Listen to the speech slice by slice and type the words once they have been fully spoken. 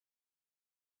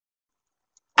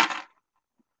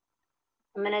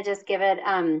I'm going to just give it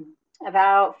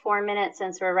about 4 minutes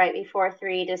since we're right before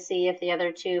 3 to see if the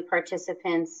other two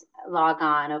participants log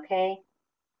on, okay?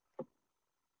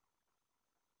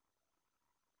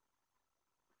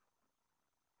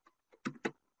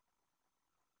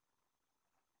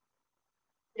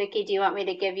 Vicki, do you want me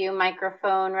to give you a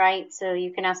microphone, right, so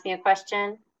you can ask me a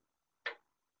question?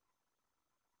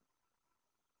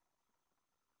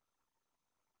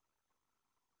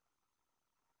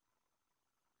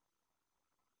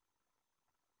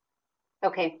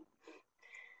 Okay.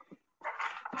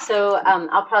 So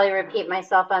I'll probably repeat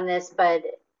myself on this, but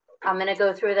I'm going to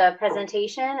go through the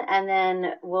presentation and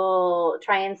then we'll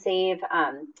try and save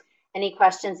any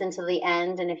questions until the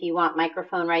end. And if you want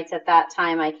microphone rights at that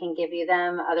time, I can give you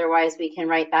them. Otherwise, we can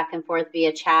write back and forth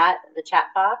via chat, the chat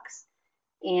box.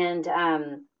 And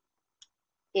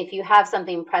if you have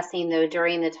something pressing, though,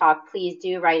 during the talk, please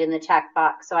do write in the chat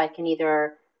box so I can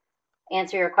either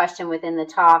answer your question within the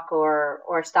talk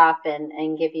or stop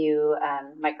and give you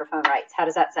microphone rights. How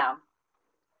does that sound?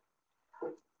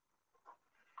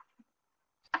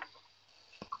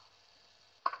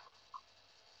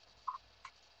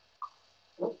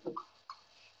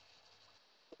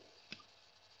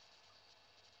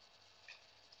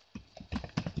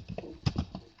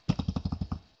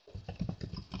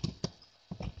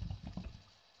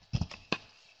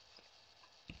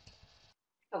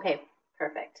 Okay,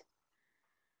 perfect.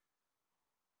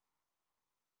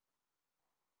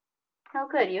 Oh,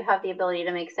 good. You have the ability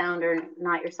to make sound or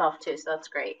not yourself too, so that's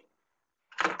great.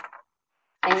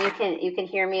 And you can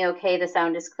hear me okay? The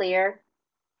sound is clear?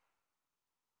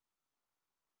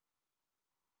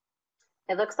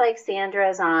 It looks like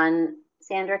Sandra's on.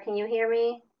 Sandra, can you hear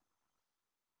me?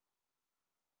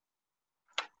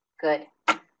 Good.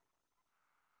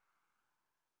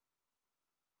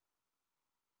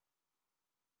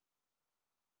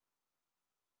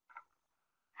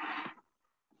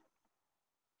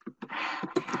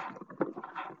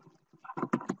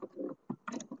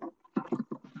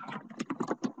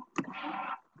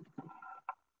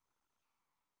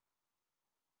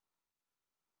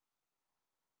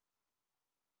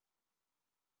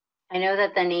 I know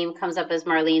that the name comes up as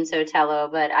Marlene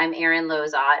Sotelo, but I'm Erin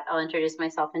Lozot. I'll introduce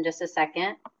myself in just a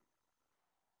second.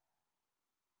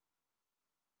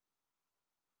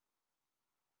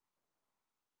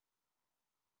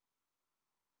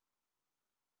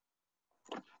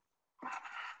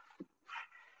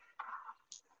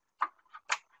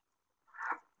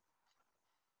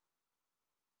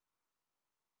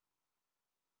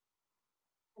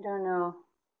 I don't know.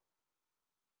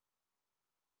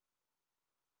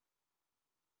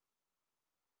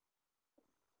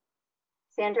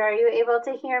 Sandra, are you able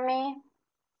to hear me?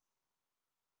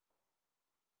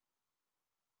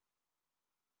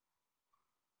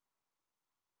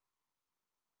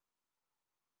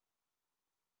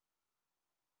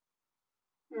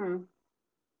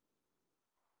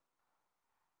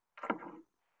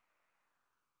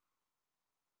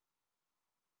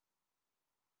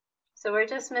 So we're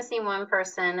just missing one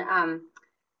person. I'm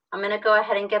going to go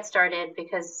ahead and get started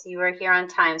because you were here on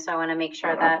time, so I want to make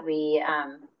sure that we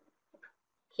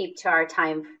keep to our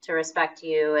time to respect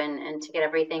you and to get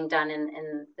everything done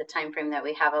in the time frame that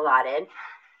we have allotted.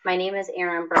 My name is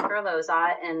Erin Brooker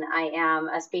Lozot, and I am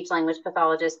a speech language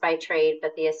pathologist by trade,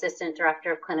 but the Assistant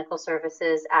Director of Clinical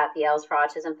Services at the Els for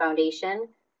Autism Foundation,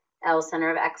 Els Center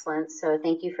of Excellence. So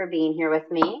thank you for being here with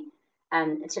me.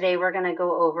 Today we're going to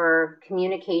go over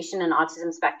communication and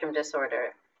autism spectrum disorder.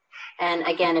 And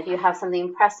again, if you have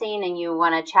something pressing and you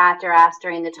want to chat or ask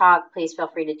during the talk, please feel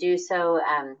free to do so.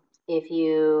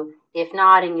 If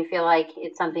not, and you feel like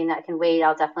it's something that can wait,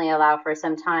 I'll definitely allow for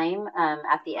some time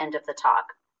at the end of the talk.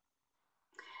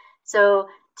 So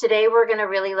today we're going to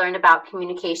really learn about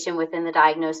communication within the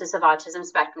diagnosis of autism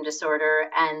spectrum disorder.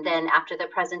 And then after the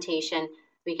presentation,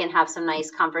 we can have some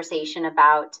nice conversation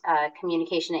about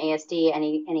communication ASD,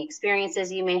 any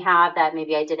experiences you may have that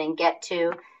maybe I didn't get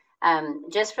to.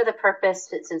 Just for the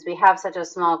purpose, since we have such a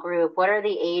small group, what are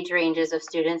the age ranges of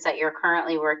students that you're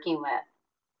currently working with?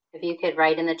 If you could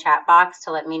write in the chat box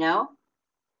to let me know.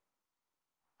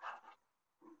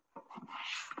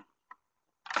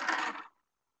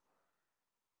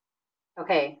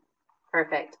 Okay,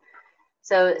 perfect.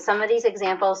 So some of these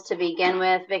examples to begin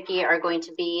with, Vicki, are going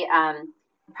to be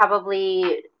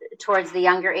probably towards the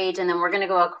younger age, and then we're going to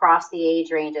go across the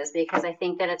age ranges because I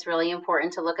think that it's really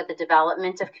important to look at the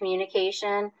development of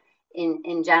communication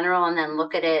in general and then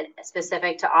look at it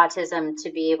specific to autism to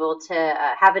be able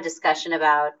to have a discussion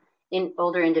about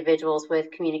older individuals with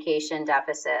communication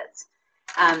deficits.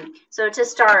 So to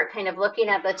start, kind of looking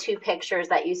at the two pictures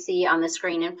that you see on the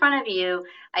screen in front of you,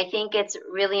 I think it's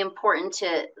really important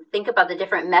to think about the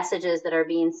different messages that are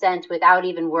being sent without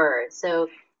even words. So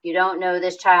you don't know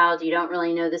this child, you don't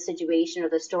really know the situation or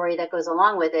the story that goes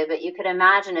along with it, but you could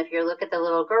imagine if you look at the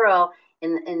little girl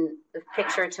in the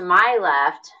picture to my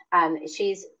left,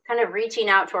 she's kind of reaching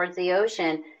out towards the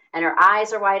ocean, and her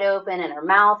eyes are wide open, and her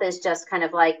mouth is just kind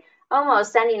of like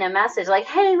almost sending a message like,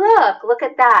 hey, look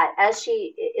at that. As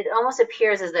it almost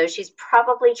appears as though she's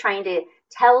probably trying to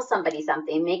tell somebody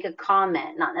something, make a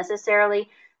comment, not necessarily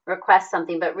request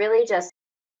something, but really just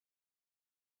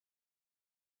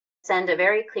send a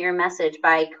very clear message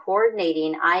by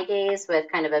coordinating eye gaze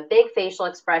with kind of a big facial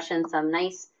expression, some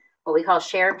nice, what we call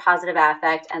shared positive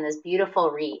affect, and this beautiful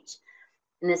reach.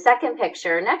 In the second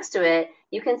picture next to it,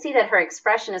 you can see that her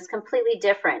expression is completely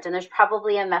different, and there's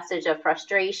probably a message of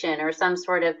frustration or some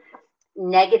sort of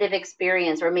negative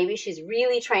experience, or maybe she's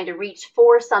really trying to reach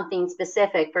for something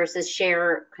specific versus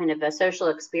share kind of a social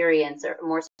experience, or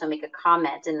more so make a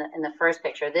comment in the first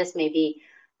picture. This may be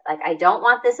like, I don't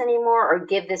want this anymore, or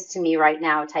give this to me right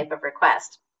now type of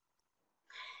request.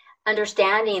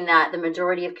 Understanding that the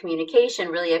majority of communication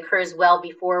really occurs well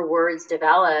before words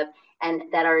develop, and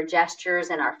that our gestures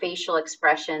and our facial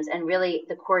expressions and really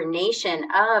the coordination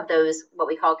of those, what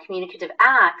we call communicative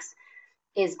acts,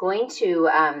 is going to,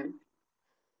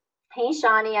 hey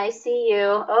Shawnee, I see you.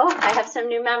 Oh, I have some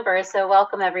new members, so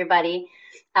welcome everybody.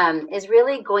 Is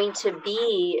really going to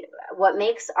be what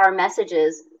makes our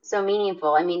messages so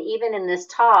meaningful. I mean, even in this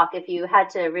talk, if you had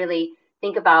to really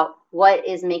think about what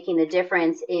is making the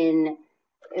difference in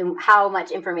how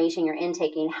much information you're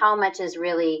intaking, how much is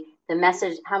really the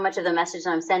message, how much of the message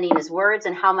I'm sending is words,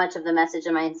 and how much of the message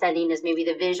am I sending is maybe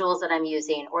the visuals that I'm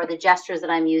using or the gestures that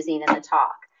I'm using in the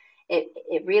talk.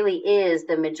 It really is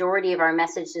the majority of our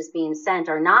messages being sent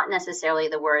are not necessarily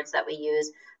the words that we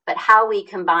use, but how we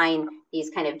combine these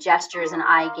kind of gestures and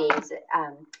eye gaze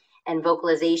and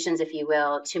vocalizations, if you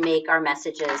will, to make our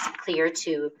messages clear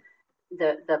to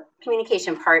the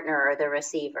communication partner or the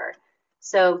receiver.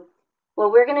 So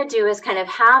what we're going to do is kind of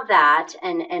have that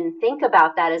and think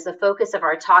about that as the focus of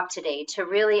our talk today, to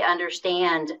really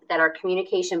understand that our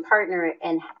communication partner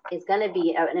is going to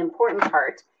be an important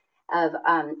part of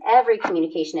every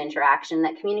communication interaction,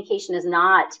 that communication is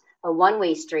not a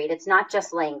one-way street. It's not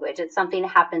just language. It's something that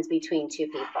happens between two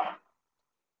people.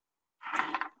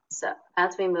 So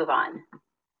as we move on,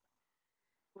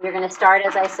 we're going to start,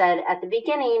 as I said at the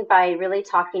beginning, by really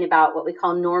talking about what we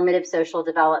call normative social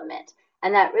development.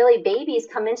 And that really babies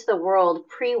come into the world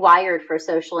pre-wired for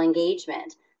social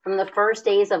engagement. From the first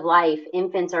days of life,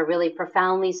 infants are really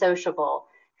profoundly sociable.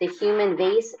 The human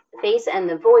face and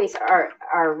the voice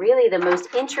are really the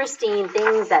most interesting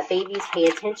things that babies pay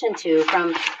attention to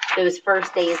from those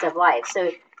first days of life.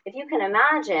 So if you can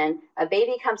imagine, a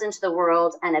baby comes into the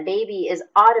world and a baby is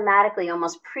automatically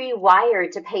almost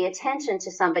pre-wired to pay attention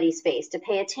to somebody's face, to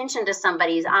pay attention to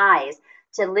somebody's eyes,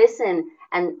 to listen,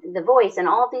 and the voice, and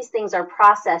all of these things are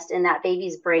processed in that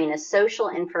baby's brain as social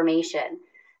information.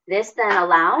 This then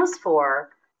allows for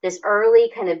this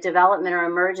early kind of development or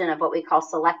immersion of what we call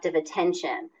selective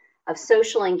attention, of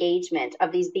social engagement,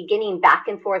 of these beginning back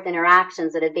and forth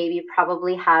interactions that a baby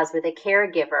probably has with a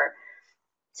caregiver,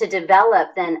 to develop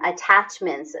then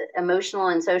attachments, emotional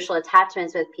and social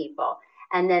attachments with people.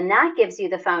 And then that gives you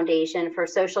the foundation for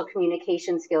social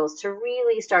communication skills to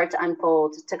really start to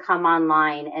unfold, to come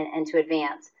online and to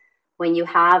advance. When you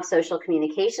have social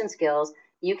communication skills,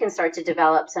 you can start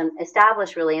to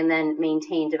establish really, and then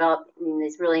develop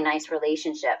these really nice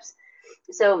relationships.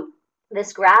 So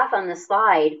this graph on the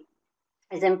slide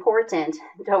is important.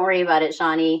 Don't worry about it,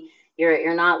 Shawnee.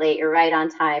 You're not late. You're right on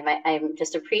time. I'm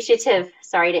just appreciative.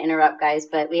 Sorry to interrupt, guys,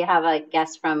 but we have a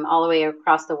guest from all the way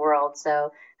across the world,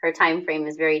 so her time frame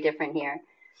is very different here.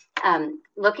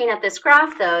 Looking at this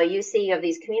graph, though, you see you have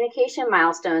these communication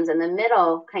milestones in the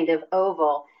middle, kind of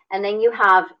oval, and then you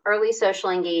have early social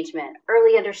engagement,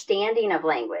 early understanding of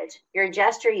language, your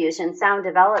gesture use, and sound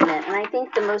development. And I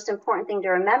think the most important thing to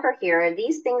remember here are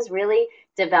these things really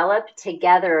develop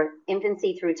together,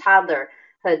 infancy through toddler.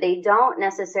 So they don't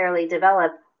necessarily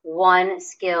develop one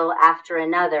skill after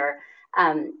another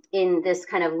in this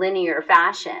kind of linear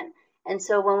fashion. And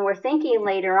so when we're thinking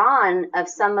later on of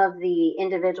some of the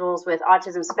individuals with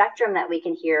autism spectrum that we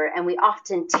can hear, and we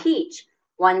often teach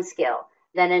one skill,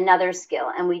 then another skill,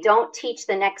 and we don't teach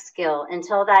the next skill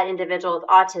until that individual with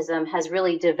autism has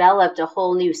really developed a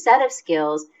whole new set of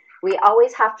skills, we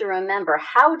always have to remember,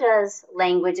 how does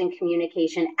language and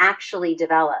communication actually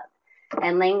develop?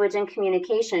 And language and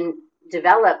communication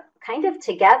develop kind of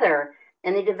together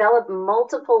and they develop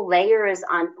multiple layers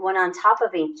one on top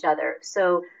of each other.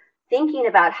 So thinking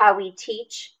about how we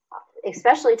teach,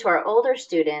 especially to our older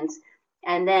students,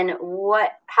 and then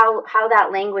how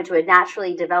that language would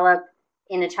naturally develop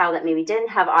in a child that maybe didn't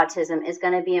have autism is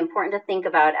going to be important to think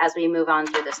about as we move on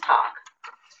through this talk.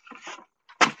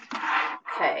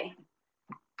 Okay.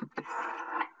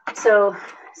 So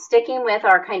sticking with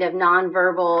our kind of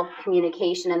nonverbal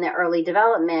communication in the early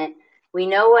development, we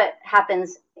know what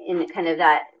happens in kind of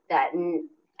that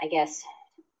I guess,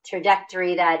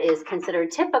 trajectory that is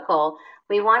considered typical.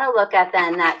 We want to look at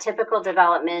then that typical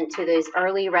development to those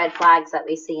early red flags that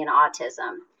we see in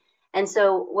autism. And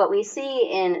so what we see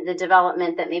in the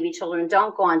development that maybe children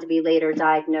don't go on to be later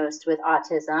diagnosed with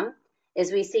autism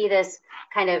is we see this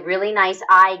kind of really nice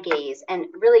eye gaze and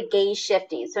really gaze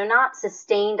shifting. So not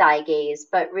sustained eye gaze,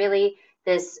 but really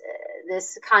this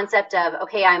concept of,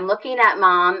 okay, I'm looking at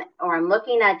mom or I'm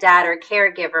looking at dad or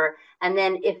caregiver, and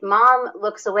then if mom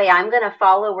looks away, I'm going to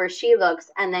follow where she looks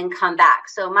and then come back.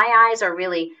 So my eyes are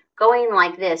really going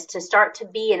like this to start to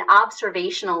be an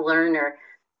observational learner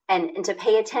and to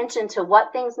pay attention to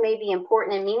what things may be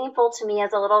important and meaningful to me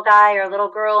as a little guy or a little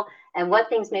girl and what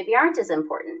things maybe aren't as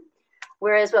important.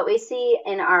 Whereas what we see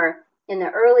in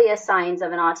the earliest signs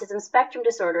of an autism spectrum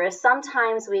disorder is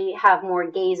sometimes we have more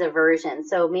gaze aversion.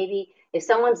 So maybe if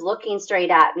someone's looking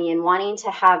straight at me and wanting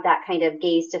to have that kind of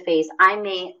gaze to face, I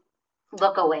may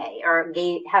look away or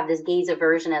have this gaze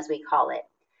aversion, as we call it.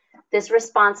 This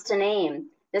response to name.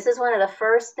 This is one of the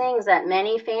first things that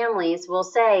many families will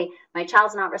say, my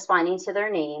child's not responding to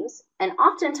their names. And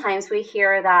oftentimes we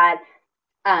hear that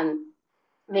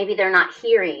maybe they're not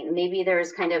hearing. Maybe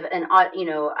there's kind of an,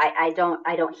 I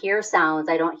don't hear sounds.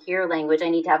 I don't hear language. I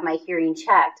need to have my hearing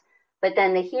checked. But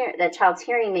then the child's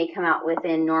hearing may come out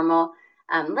within normal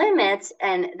limits.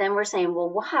 And then we're saying, well,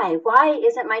 why? Why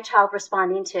isn't my child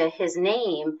responding to his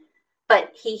name?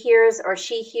 But he hears or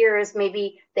she hears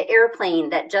maybe the airplane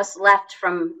that just left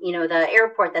from, the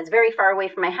airport that's very far away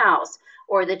from my house,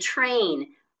 or the train,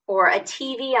 or a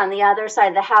TV on the other side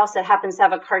of the house that happens to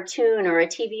have a cartoon or a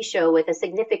TV show with a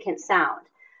significant sound.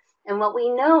 And what we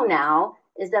know now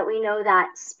is that we know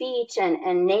that speech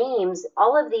and names,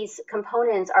 all of these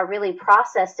components are really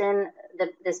processed in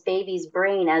this baby's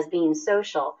brain as being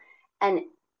social. And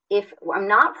if I'm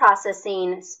not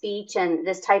processing speech and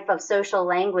this type of social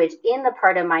language in the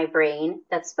part of my brain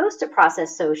that's supposed to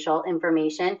process social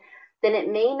information, then it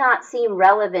may not seem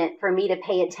relevant for me to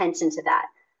pay attention to that.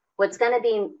 What's going to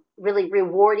be really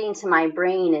rewarding to my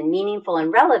brain and meaningful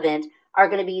and relevant are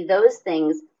going to be those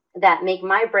things that make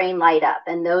my brain light up.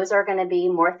 And those are going to be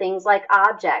more things like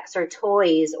objects or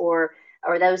toys or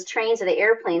those trains or the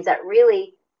airplanes that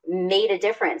really made a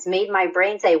difference, made my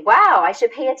brain say, wow, I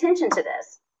should pay attention to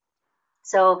this.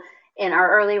 So in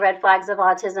our early red flags of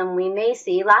autism, we may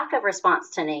see lack of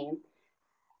response to name.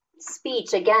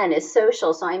 Speech, again, is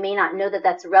social, so I may not know that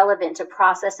that's relevant to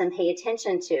process and pay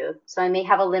attention to. So I may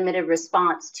have a limited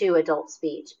response to adult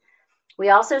speech. We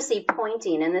also see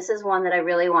pointing, and this is one that I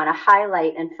really want to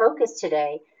highlight and focus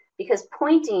today, because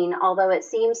pointing, although it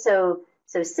seems so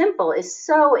simple, is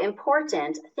so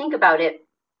important. Think about it.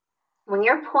 When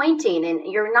you're pointing,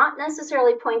 and you're not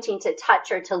necessarily pointing to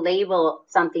touch or to label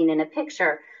something in a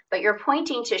picture, but you're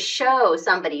pointing to show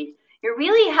somebody, you're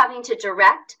really having to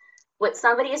direct what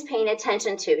somebody is paying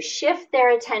attention to, shift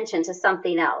their attention to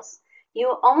something else.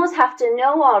 You almost have to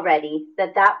know already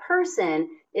that that person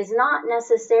is not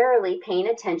necessarily paying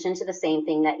attention to the same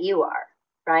thing that you are,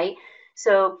 right?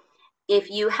 So if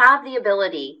you have the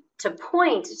ability to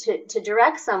point, to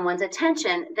direct someone's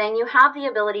attention, then you have the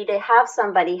ability to have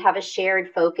somebody have a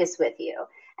shared focus with you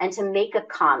and to make a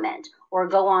comment or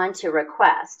go on to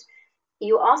request.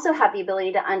 You also have the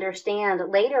ability to understand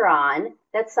later on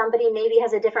that somebody maybe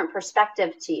has a different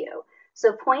perspective to you.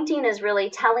 So pointing is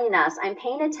really telling us I'm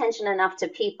paying attention enough to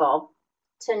people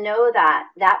to know that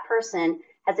that person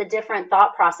has a different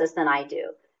thought process than I do,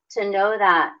 to know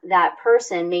that that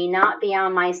person may not be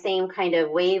on my same kind of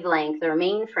wavelength or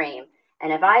mainframe.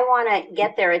 And if I want to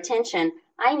get their attention,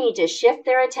 I need to shift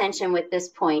their attention with this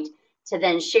point to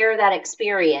then share that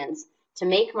experience, to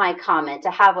make my comment,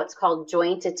 to have what's called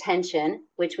joint attention,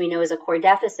 which we know is a core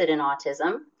deficit in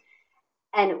autism.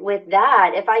 And with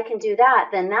that, if I can do that,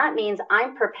 then that means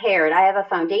I'm prepared. I have a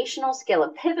foundational skill, a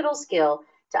pivotal skill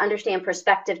to understand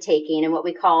perspective taking and what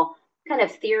we call kind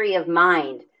of theory of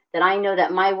mind, that I know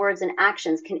that my words and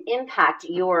actions can impact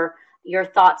your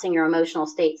thoughts and your emotional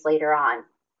states later on.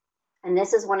 And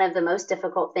this is one of the most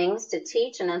difficult things to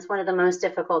teach, and it's one of the most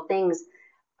difficult things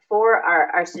for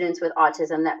our students with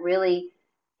autism that really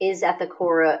is at the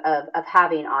core of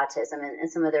having autism and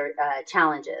some of their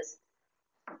challenges.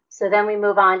 So then we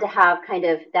move on to have kind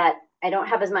of that, I don't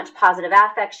have as much positive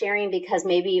affect sharing because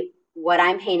maybe what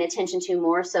I'm paying attention to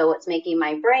more so what's making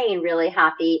my brain really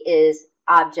happy is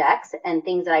objects and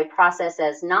things that I process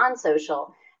as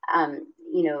non-social,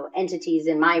 entities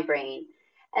in my brain.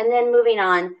 And then moving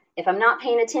on, if I'm not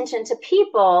paying attention to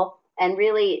people and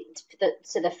really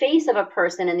to the face of a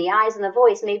person and the eyes and the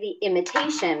voice, maybe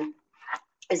imitation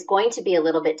is going to be a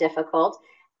little bit difficult.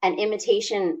 And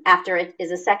imitation after it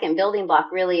is a second building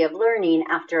block really of learning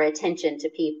after attention to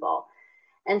people.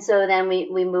 And so then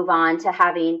we move on to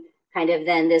having kind of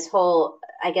then this whole,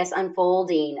 I guess,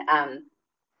 unfolding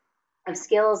of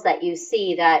skills that you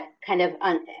see that kind of,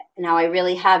 now I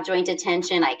really have joint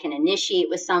attention, I can initiate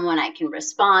with someone, I can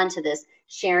respond to this,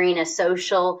 sharing a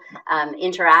social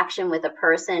interaction with a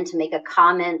person to make a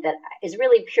comment that is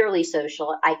really purely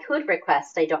social. I could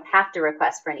request, I don't have to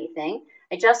request for anything.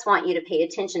 I just want you to pay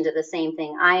attention to the same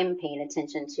thing I'm paying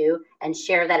attention to and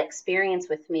share that experience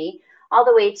with me, all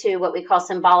the way to what we call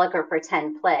symbolic or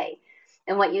pretend play.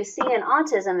 And what you see in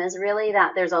autism is really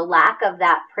that there's a lack of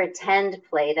that pretend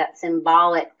play, that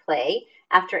symbolic play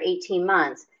after 18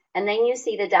 months. And then you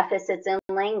see the deficits in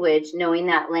language, knowing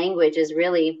that language is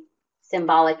really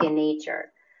symbolic in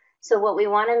nature. So what we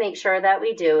want to make sure that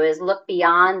we do is look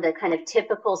beyond the kind of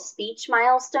typical speech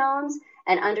milestones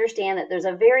and understand that there's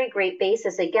a very great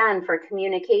basis, again, for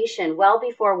communication well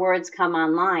before words come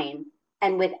online.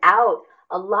 And without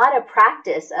a lot of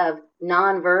practice of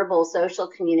nonverbal social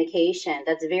communication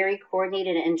that's very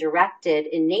coordinated and directed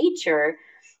in nature,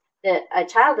 that a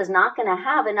child is not going to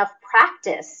have enough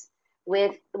practice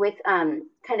with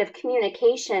kind of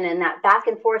communication and that back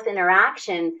and forth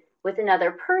interaction with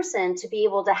another person to be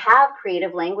able to have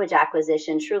creative language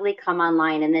acquisition truly come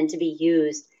online and then to be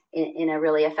used in a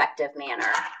really effective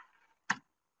manner.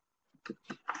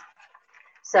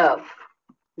 So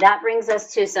that brings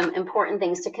us to some important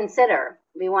things to consider.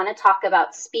 We want to talk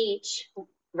about speech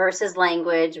versus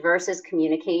language versus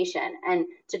communication. And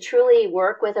to truly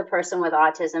work with a person with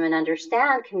autism and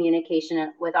understand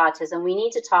communication with autism, we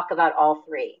need to talk about all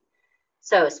three.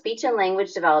 So speech and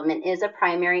language development is a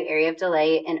primary area of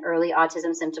delay in early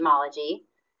autism symptomology.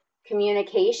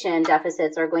 Communication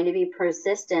deficits are going to be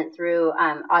persistent through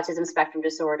autism spectrum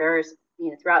disorders,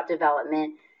 throughout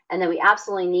development, and then we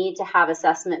absolutely need to have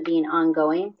assessment being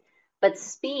ongoing. But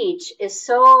speech is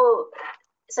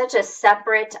such a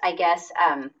separate, I guess,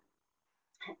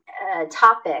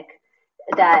 topic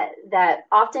that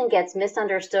often gets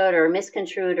misunderstood or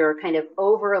misconstrued or kind of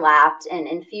overlapped and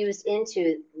infused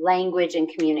into language and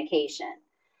communication.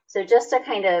 So just to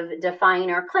kind of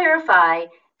define or clarify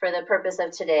for the purpose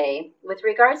of today, with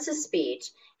regards to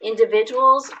speech,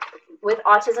 individuals with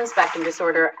autism spectrum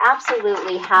disorder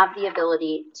absolutely have the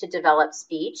ability to develop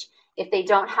speech if they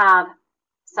don't have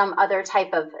some other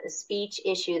type of speech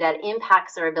issue that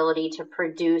impacts their ability to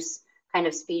produce kind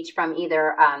of speech from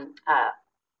either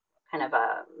kind of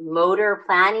a motor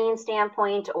planning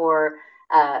standpoint or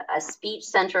a speech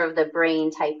center of the brain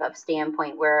type of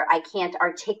standpoint where I can't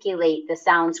articulate the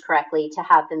sounds correctly to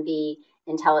have them be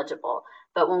intelligible.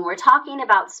 But when we're talking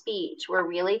about speech, we're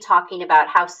really talking about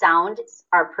how sounds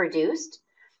are produced,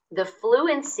 the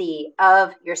fluency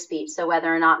of your speech. So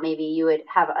whether or not maybe you would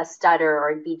have a stutter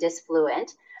or be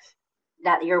disfluent,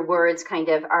 that your words kind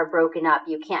of are broken up.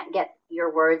 You can't get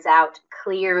your words out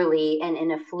clearly and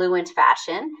in a fluent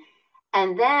fashion.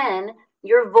 And then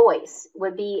your voice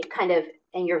would be kind of,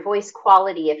 and your voice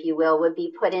quality, if you will, would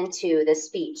be put into the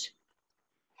speech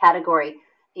category.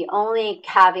 The only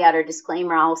caveat or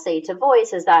disclaimer I'll say to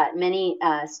voice is that many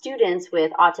students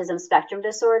with autism spectrum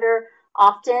disorder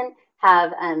often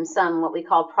have some what we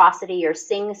call prosody or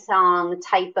sing-song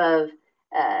type of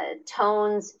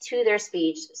tones to their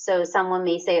speech. So someone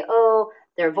may say, oh,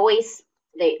 their voice,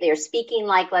 they're speaking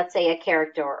like, let's say, a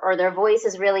character, or their voice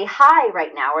is really high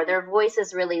right now, or their voice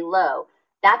is really low.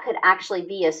 That could actually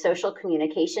be a social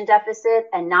communication deficit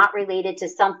and not related to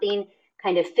something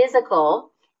kind of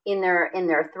physical in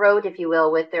their throat, if you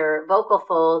will, with their vocal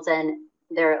folds and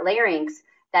their larynx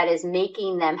that is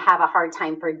making them have a hard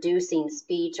time producing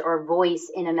speech or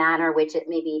voice in a manner which it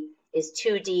maybe is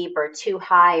too deep or too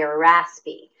high or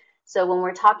raspy. So when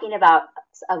we're talking about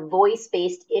a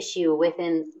voice-based issue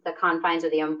within the confines or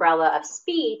the umbrella of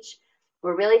speech,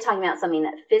 we're really talking about something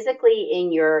that physically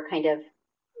in your kind of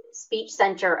speech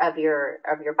center of your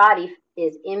body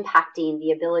is impacting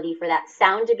the ability for that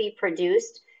sound to be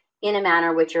produced in a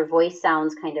manner which your voice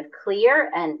sounds kind of clear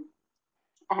and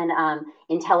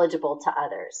intelligible to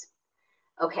others.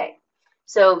 Okay,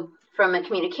 so from a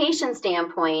communication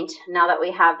standpoint, now that we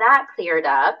have that cleared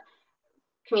up,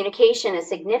 communication is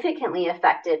significantly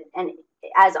affected and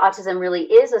as autism really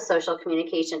is a social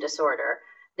communication disorder.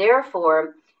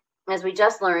 Therefore, as we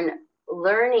just learned,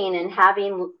 learning and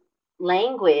having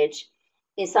language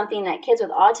is something that kids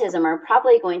with autism are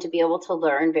probably going to be able to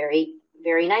learn very,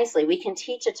 very nicely. We can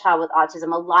teach a child with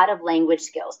autism a lot of language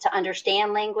skills, to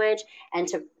understand language and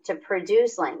to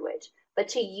produce language. But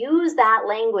to use that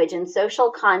language in social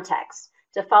context,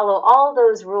 to follow all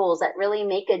those rules that really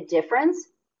make a difference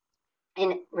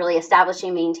in really establishing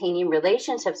and maintaining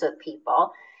relationships with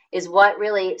people, is what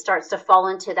really starts to fall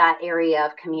into that area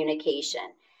of communication.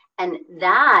 And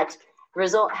that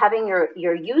result, having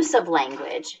your use of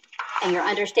language and your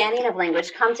understanding of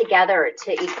language come together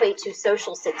to equate to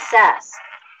social success,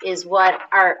 is what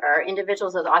our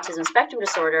individuals with autism spectrum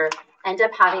disorder end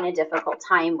up having a difficult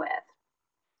time with.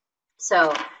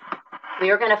 So we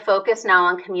are going to focus now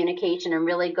on communication and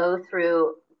really go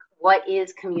through what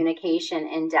is communication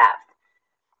in depth.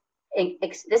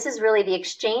 This is really the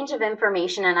exchange of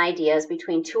information and ideas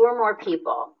between two or more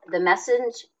people, the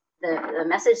message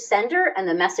sender and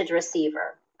the message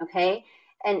receiver, okay?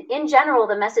 And in general,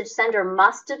 the message sender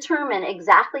must determine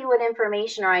exactly what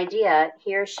information or idea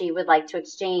he or she would like to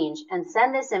exchange and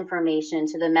send this information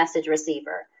to the message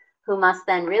receiver, who must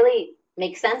then really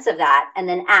make sense of that and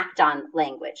then act on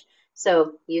language.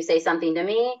 So you say something to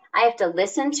me, I have to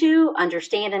listen to,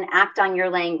 understand, and act on your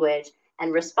language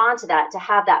and respond to that, to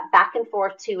have that back and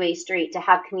forth two-way street, to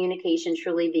have communication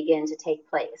truly begin to take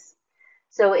place.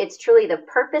 So it's truly the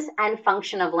purpose and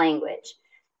function of language.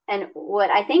 And what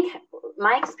I think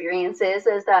my experience is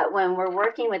that when we're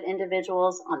working with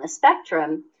individuals on the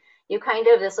spectrum, you kind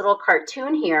of, this little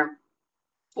cartoon here,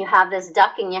 you have this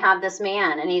duck and you have this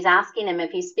man, and he's asking him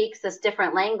if he speaks this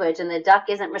different language, and the duck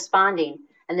isn't responding,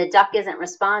 and the duck isn't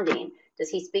responding. Does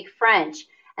he speak French?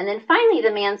 And then finally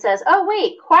the man says, oh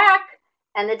wait, quack,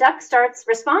 and the duck starts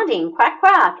responding, quack,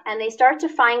 quack, and they start to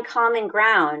find common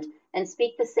ground and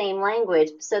speak the same language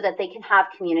so that they can have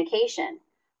communication.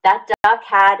 That duck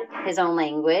had his own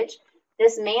language.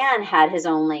 This man had his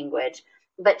own language,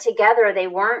 but together they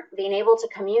weren't being able to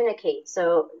communicate.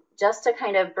 So just to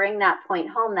kind of bring that point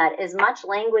home, that as much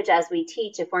language as we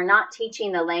teach, if we're not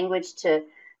teaching the language to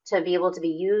be able to be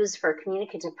used for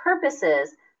communicative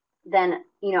purposes, then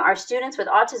our students with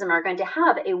autism are going to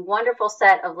have a wonderful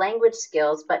set of language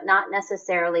skills, but not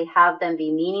necessarily have them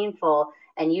be meaningful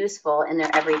and useful in their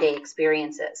everyday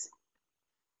experiences.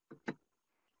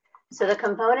 So the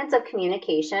components of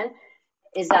communication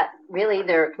is that really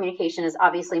their communication is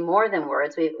obviously more than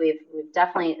words. We've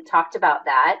definitely talked about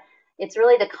that. It's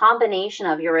really the combination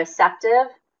of your receptive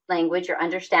language, your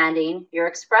understanding, your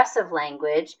expressive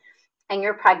language, and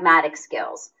your pragmatic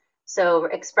skills. So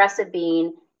expressive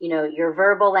being, your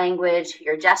verbal language,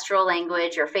 your gestural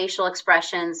language, your facial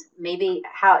expressions, maybe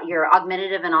how your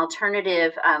augmentative and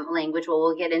alternative language,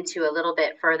 we'll get into a little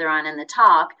bit further on in the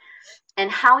talk,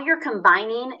 and how you're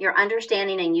combining your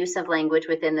understanding and use of language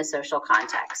within the social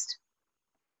context.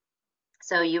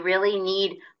 So you really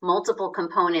need multiple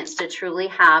components to truly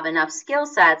have enough skill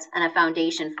sets and a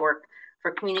foundation for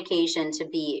communication to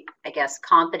be, I guess,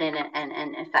 competent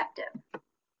and effective.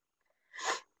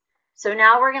 So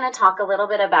now we're going to talk a little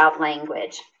bit about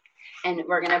language, and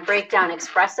we're going to break down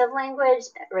expressive language,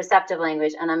 receptive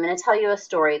language, and I'm going to tell you a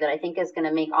story that I think is going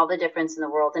to make all the difference in the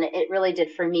world, and it really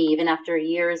did for me, even after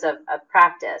years of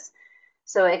practice.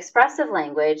 So expressive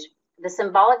language, the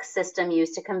symbolic system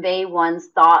used to convey one's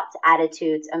thoughts,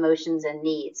 attitudes, emotions, and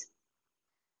needs.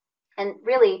 And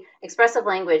really, expressive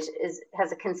language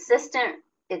has a consistent,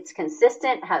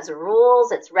 has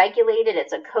rules, it's regulated,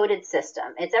 it's a coded system.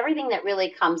 It's everything that really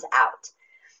comes out,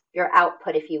 your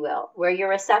output, if you will, where your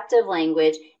receptive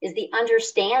language is the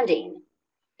understanding,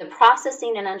 the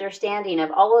processing and understanding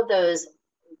of all of those,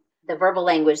 the verbal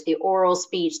language, the oral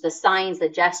speech, the signs, the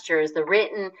gestures, the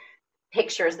written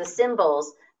pictures, the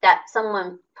symbols that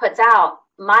someone puts out,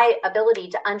 my ability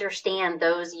to understand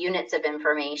those units of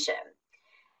information.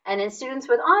 And in students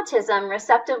with autism,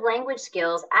 receptive language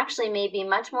skills actually may be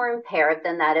much more impaired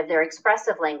than that of their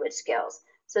expressive language skills.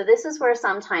 So this is where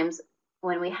sometimes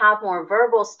when we have more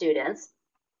verbal students,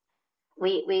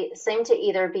 we seem to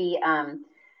either be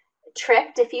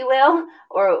tricked, if you will,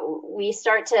 or we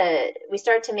start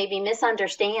to maybe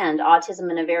misunderstand autism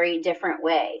in a very different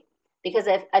way. Because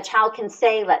if a child can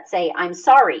say, let's say, I'm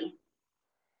sorry,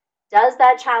 does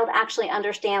that child actually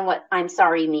understand what I'm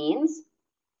sorry means?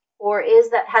 Or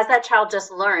has that child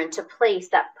just learned to place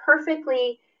that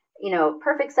perfectly,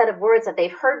 perfect set of words that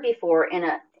they've heard before in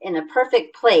a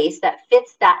perfect place that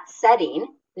fits that setting?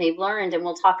 They've learned, and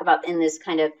we'll talk about in this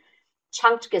kind of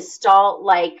chunked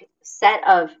gestalt-like set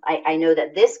of, I know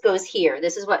that this goes here,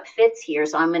 this is what fits here,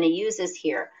 so I'm going to use this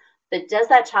here. but does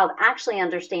that child actually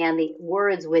understand the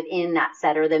words within that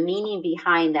set or the meaning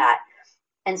behind that?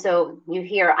 And so you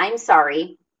hear, I'm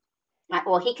sorry.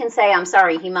 Well, he can say, I'm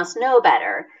sorry, he must know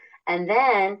better. And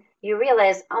then you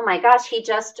realize, oh my gosh, he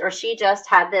just or she just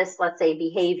had this, let's say,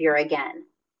 behavior again.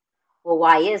 Well,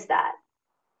 why is that?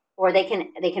 Or they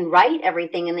can write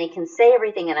everything and they can say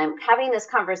everything, and I'm having this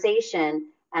conversation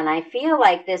and I feel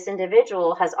like this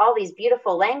individual has all these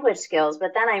beautiful language skills,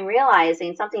 but then I'm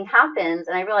realizing something happens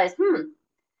and I realize, you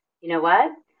know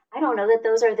what? I don't know that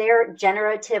those are their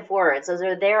generative words. Those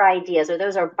are their ideas, or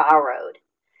those are borrowed.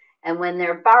 And when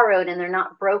they're borrowed and they're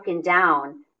not broken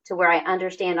down to where I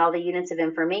understand all the units of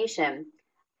information,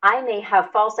 I may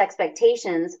have false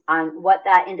expectations on what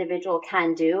that individual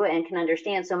can do and can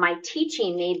understand. So my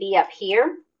teaching may be up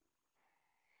here,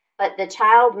 but the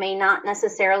child may not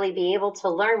necessarily be able to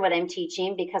learn what I'm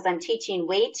teaching because I'm teaching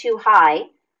way too high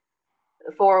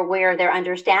for where their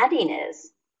understanding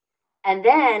is. And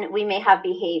then we may have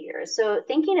behaviors. So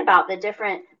thinking about the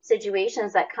different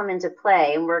situations that come into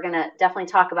play, and we're going to definitely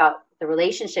talk about the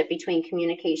relationship between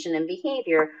communication and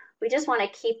behavior, we just want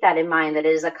to keep that in mind, that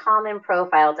it is a common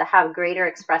profile to have greater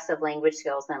expressive language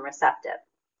skills than receptive.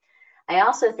 I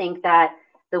also think that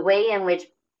the way in which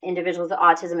individuals with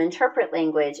autism interpret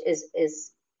language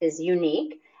is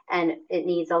unique, and it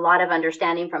needs a lot of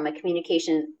understanding from a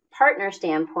communication partner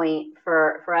standpoint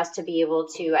for us to be able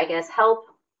to, I guess, help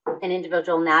an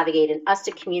individual navigate and us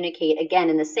to communicate again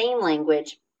in the same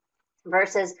language,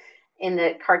 versus in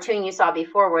the cartoon you saw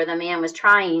before where the man was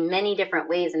trying many different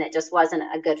ways and it just wasn't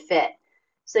a good fit.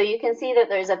 So you can see that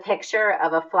there's a picture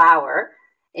of a flower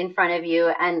in front of you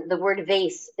and the word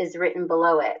vase is written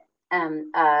below it.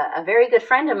 A very good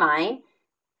friend of mine,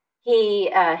 he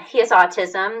has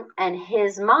autism, and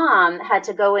his mom had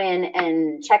to go in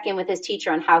and check in with his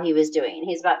teacher on how he was doing.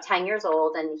 He's about 10 years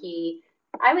old, and he,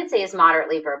 I would say, is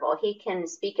moderately verbal. He can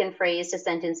speak in phrase to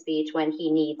sentence speech when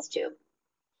he needs to,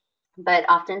 but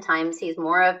oftentimes he's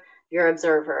more of your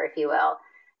observer, if you will.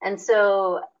 And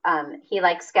so he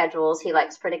likes schedules, he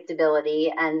likes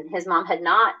predictability, and his mom had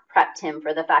not prepped him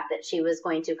for the fact that she was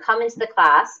going to come into the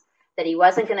class, that he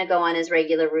wasn't going to go on his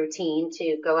regular routine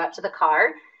to go out to the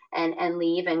car and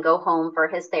leave and go home for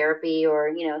his therapy or,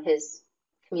 you know, his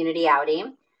community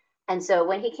outing. And so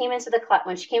when she came into the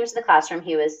classroom,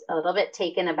 he was a little bit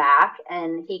taken aback,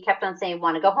 and he kept on saying,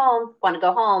 want to go home, want to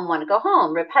go home, want to go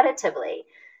home, repetitively.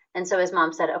 And so his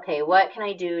mom said, okay, what can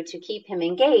I do to keep him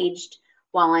engaged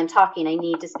while I'm talking? I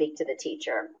need to speak to the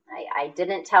teacher. I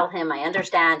didn't tell him, I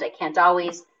understand, I can't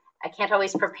always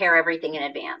prepare everything in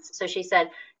advance. So she said,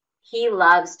 he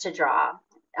loves to draw.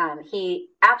 He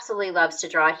absolutely loves to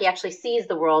draw. He actually sees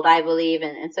the world, I believe,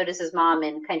 and so does his mom,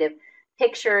 in kind of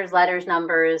pictures, letters,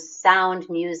 numbers, sound,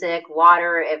 music,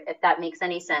 water, if that makes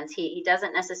any sense. He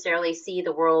doesn't necessarily see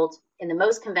the world in the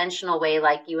most conventional way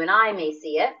like you and I may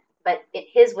see it, but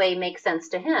his way makes sense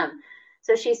to him.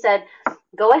 So she said,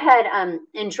 go ahead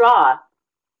and draw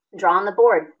on the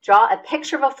board. Draw a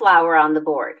picture of a flower on the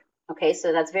board. Okay,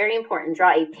 so that's very important.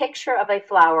 Draw a picture of a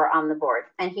flower on the board.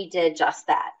 And he did just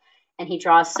that. And he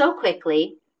draws so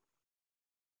quickly,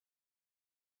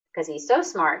 because he's so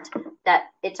smart, that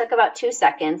it took about 2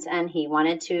 seconds and he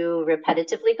wanted to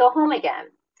repetitively go home again.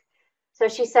 So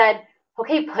she said,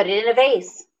 okay, put it in a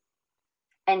vase.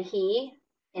 And he,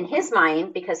 in his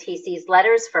mind, because he sees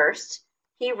letters first,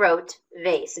 he wrote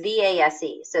vase,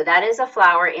 V-A-S-E. So that is a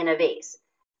flower in a vase.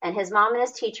 And his mom and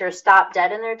his teacher stopped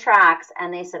dead in their tracks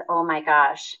and they said, oh my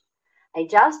gosh, I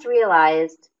just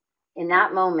realized in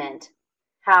that moment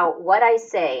how what I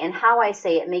say and how I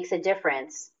say it makes a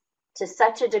difference to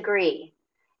such a degree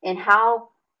in how,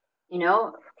 you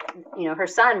know, her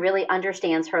son really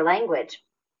understands her language.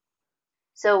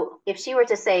 So if she were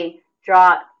to say,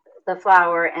 draw the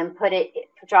flower and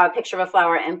draw a picture of a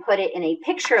flower and put it in a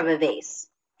picture of a vase,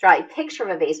 draw a picture of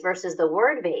a vase versus the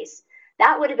word vase,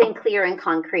 that would have been clear and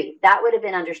concrete. That would have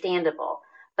been understandable.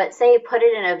 But say, put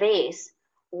it in a vase,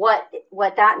 what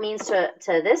that means to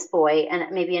this boy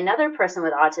and maybe another person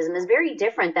with autism is very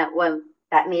different than what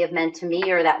that may have meant to me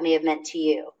or that may have meant to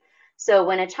you. So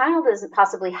when a child is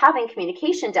possibly having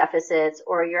communication deficits,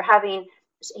 or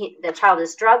the child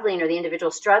is struggling, or the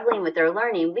individual struggling with their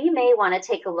learning, we may want to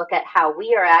take a look at how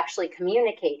we are actually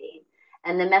communicating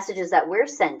and the messages that we're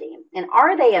sending. And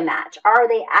are they a match? Are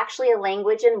they actually a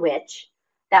language in which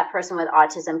that person with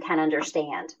autism can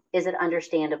understand? Is it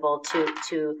understandable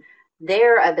to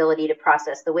their ability to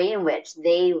process the way in which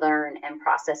they learn and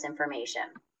process information?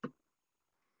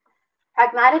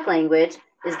 Pragmatic language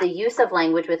is the use of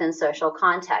language within social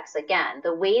contexts. Again,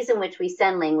 the ways in which we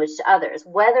send language to others,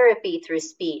 whether it be through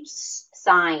speech,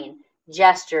 sign,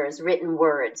 gestures, written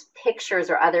words, pictures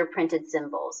or other printed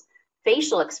symbols,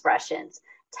 facial expressions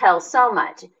tell so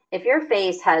much. If your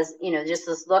face has, just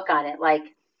this look on it, like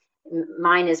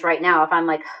mine is right now, if I'm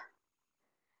like,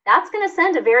 that's going to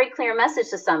send a very clear message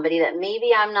to somebody that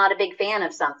maybe I'm not a big fan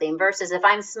of something, versus if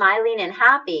I'm smiling and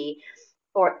happy,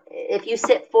 or if you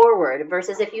sit forward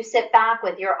versus if you sit back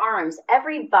with your arms.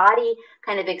 Every body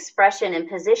kind of expression and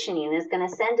positioning is going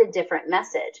to send a different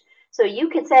message. So you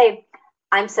could say,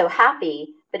 I'm so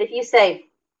happy, but if you say,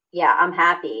 yeah, I'm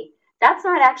happy, that's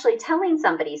not actually telling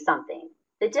somebody something.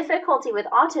 The difficulty with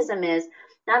autism is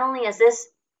not only is this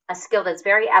a skill that's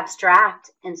very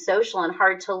abstract and social and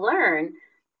hard to learn,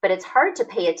 but it's hard to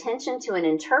pay attention to and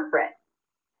interpret.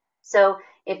 So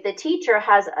if the teacher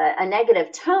has a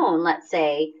negative tone, let's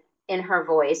say, in her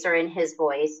voice or in his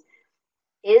voice,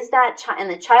 is that and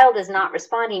the child is not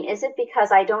responding, is it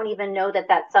because I don't even know that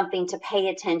that's something to pay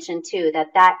attention to,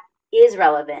 that is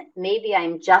relevant? Maybe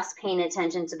I'm just paying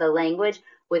attention to the language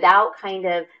without kind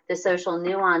of the social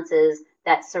nuances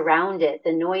that surround it,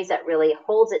 the noise that really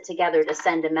holds it together to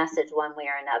send a message one way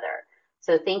or another.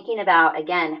 So thinking about,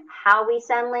 again, how we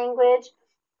send language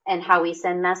and how we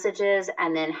send messages,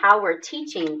 and then how we're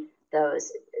teaching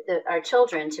our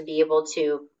children to be able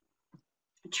to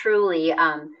truly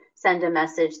send a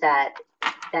message that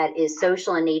is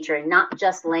social in nature and not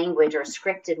just language or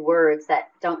scripted words that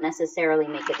don't necessarily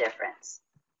make a difference.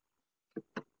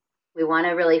 We want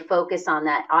to really focus on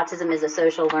that. Autism is a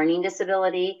social learning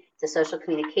disability. It's a social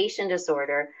communication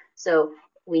disorder. So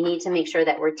we need to make sure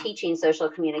that we're teaching social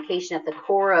communication at the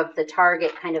core of the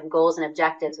target kind of goals and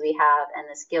objectives we have and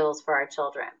the skills for our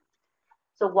children.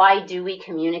 So why do we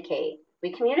communicate?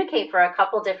 We communicate for a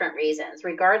couple different reasons.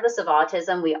 Regardless of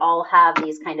autism, we all have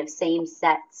these kind of same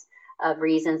sets of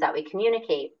reasons that we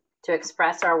communicate: to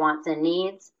express our wants and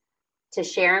needs, to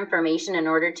share information in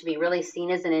order to be really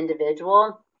seen as an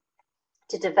individual,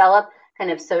 to develop kind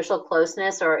of social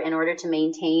closeness or in order to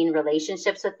maintain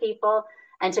relationships with people,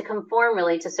 and to conform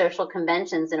really to social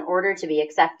conventions in order to be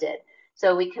accepted.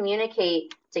 So we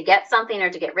communicate to get something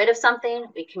or to get rid of something.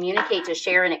 We communicate to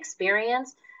share an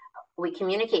experience. We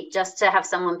communicate just to have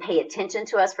someone pay attention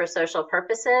to us for social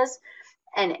purposes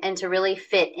and to really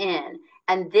fit in.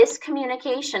 And this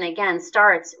communication, again,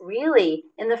 starts really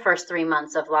in the first 3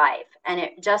 months of life. And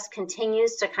it just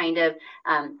continues to kind of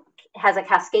has a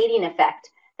cascading effect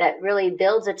that really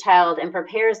builds a child and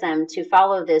prepares them to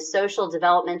follow this social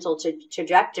developmental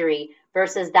trajectory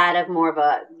versus that of more of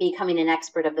a becoming an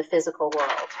expert of the physical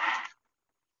world.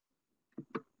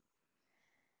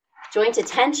 Joint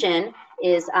attention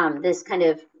is this kind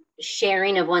of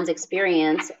sharing of one's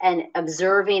experience and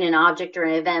observing an object or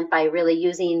an event by really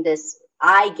using this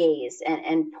eye gaze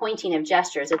and pointing of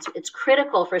gestures. It's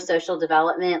critical for social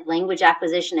development, language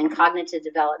acquisition, and cognitive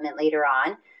development later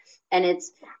on. And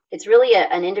it's really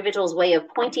an individual's way of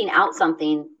pointing out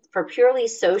something for purely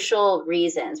social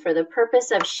reasons, for the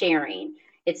purpose of sharing.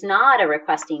 It's not a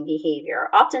requesting behavior.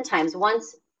 Oftentimes,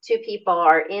 once two people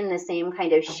are in the same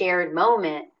kind of shared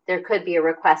moment, there could be a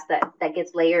request that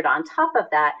gets layered on top of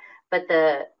that. But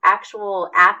the actual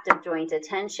act of joint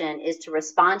attention is to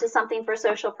respond to something for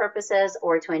social purposes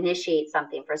or to initiate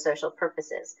something for social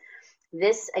purposes.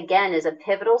 This, again, is a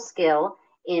pivotal skill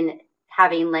in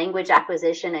having language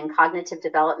acquisition and cognitive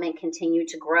development continue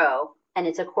to grow, and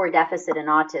it's a core deficit in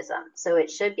autism. So it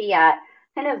should be at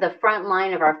kind of the front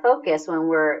line of our focus when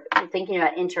we're thinking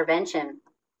about intervention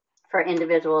for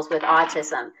individuals with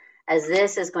autism, as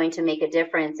this is going to make a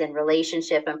difference in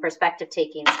relationship and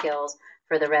perspective-taking skills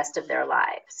for the rest of their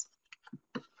lives.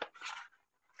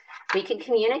 We can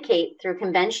communicate through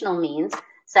conventional means,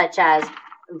 such as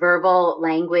verbal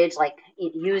language, like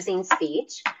using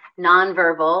speech.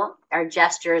 Nonverbal, our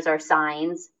gestures, our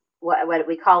signs, what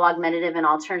we call augmentative and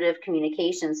alternative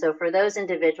communication. So for those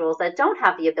individuals that don't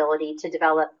have the ability to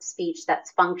develop speech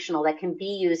that's functional, that can be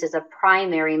used as a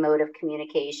primary mode of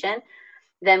communication,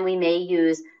 then we may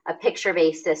use a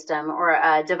picture-based system or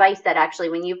a device that actually,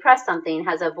 when you press something,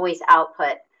 has a voice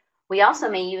output. We also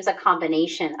may use a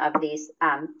combination of these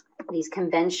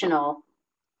conventional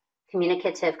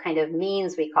communicative kind of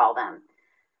means, we call them.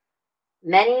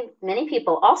 Many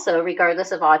people also,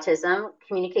 regardless of autism,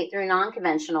 communicate through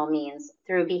non-conventional means,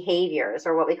 through behaviors,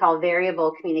 or what we call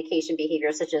variable communication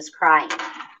behaviors, such as crying.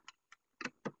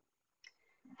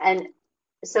 And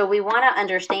so we want to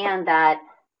understand that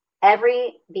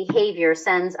every behavior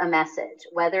sends a message,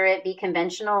 whether it be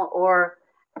conventional or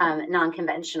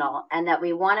non-conventional, and that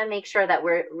we want to make sure that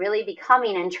we're really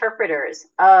becoming interpreters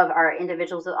of our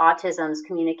individuals with autism's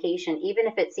communication, even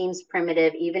if it seems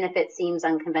primitive, even if it seems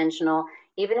unconventional,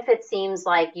 even if it seems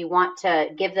like you want to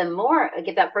give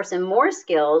that person more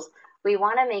skills we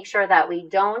want to make sure that we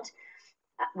don't,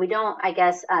 I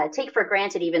guess, take for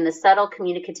granted even the subtle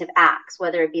communicative acts,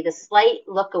 whether it be the slight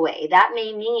look away. That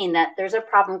may mean that there's a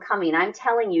problem coming. I'm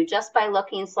telling you just by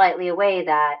looking slightly away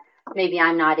that maybe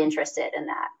I'm not interested in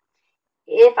that.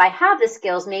 If I have the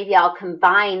skills, maybe I'll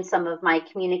combine some of my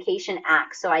communication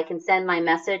acts so I can send my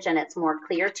message and it's more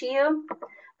clear to you.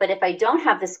 But if I don't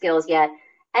have the skills yet,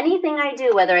 anything I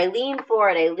do, whether I lean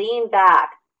forward, I lean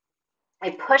back,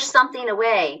 I push something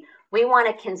away, we want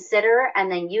to consider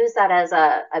and then use that as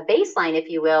a baseline, if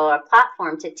you will, or a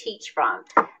platform to teach from,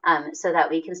 so that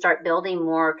we can start building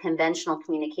more conventional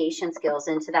communication skills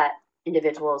into that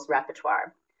individual's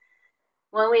repertoire.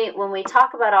 When we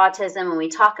talk about autism, when we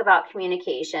talk about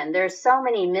communication, there's so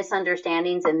many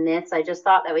misunderstandings and myths. I just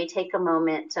thought that we take a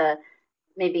moment to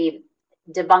maybe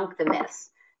debunk the myths.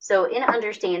 So in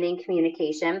understanding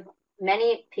communication,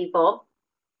 many people,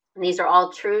 and these are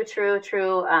all true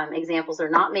examples, they're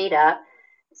not made up,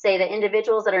 say that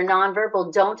individuals that are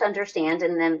nonverbal don't understand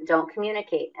and then don't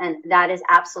communicate. And that is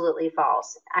absolutely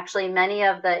false. Actually, many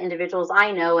of the individuals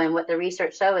I know and what the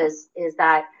research shows is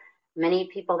that many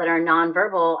people that are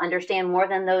nonverbal understand more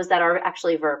than those that are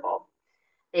actually verbal.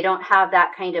 They don't have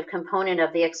that kind of component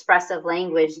of the expressive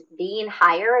language being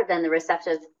higher than the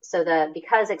receptive. So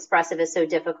because expressive is so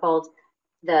difficult,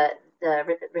 the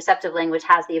receptive language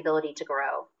has the ability to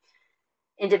grow.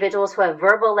 Individuals who have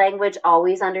verbal language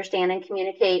always understand and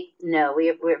communicate. No,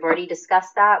 we've already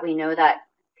discussed that. We know that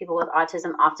people with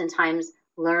autism oftentimes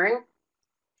learn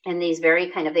in these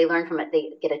very they learn from it.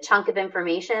 They get a chunk of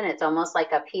information. It's almost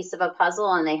like a piece of a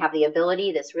puzzle, and they have the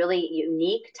ability, this really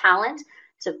unique talent,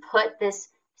 to put this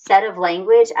set of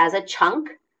language as a chunk,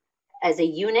 as a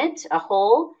unit, a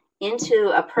whole,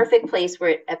 into a perfect place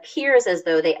where it appears as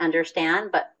though they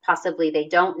understand, but possibly they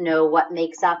don't know what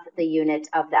makes up the unit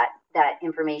of that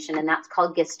information, and that's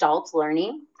called gestalt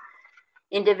learning.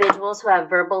 Individuals who have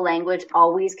verbal language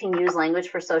always can use language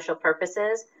for social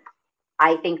purposes.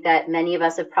 I think that many of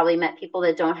us have probably met people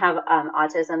that don't have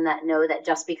autism that know that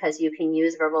just because you can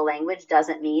use verbal language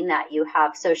doesn't mean that you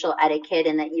have social etiquette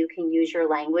and that you can use your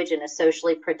language in a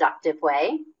socially productive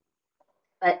way.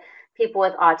 But people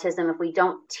with autism, if we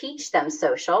don't teach them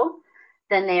social,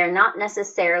 then they are not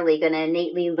necessarily going to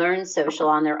innately learn social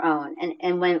on their own.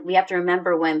 And when we have to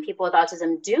remember, when people with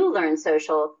autism do learn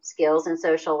social skills and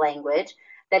social language,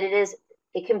 that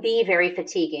it can be very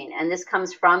fatiguing. And this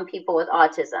comes from people with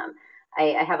autism.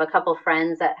 I have a couple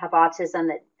friends that have autism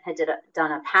that had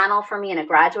done a panel for me in a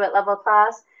graduate level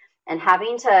class, and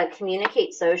having to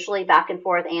communicate socially back and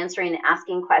forth, answering and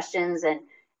asking questions and,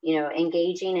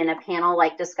 engaging in a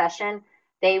panel-like discussion,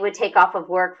 they would take off of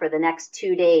work for the next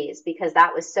 2 days because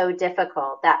that was so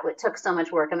difficult. That took so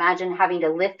much work. Imagine having to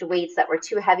lift weights that were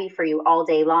too heavy for you all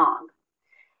day long.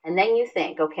 And then you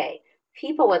think, okay,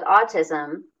 people with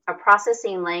autism are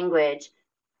processing language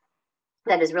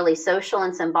that is really social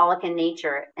and symbolic in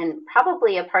nature, and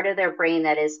probably a part of their brain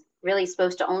that is really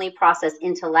supposed to only process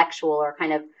intellectual or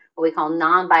kind of what we call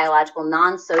non-biological,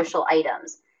 non-social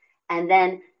items. And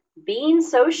then being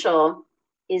social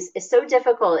is so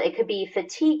difficult, it could be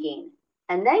fatiguing.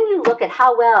 And then you look at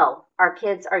how well our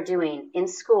kids are doing in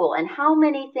school and how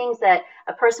many things that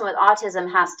a person with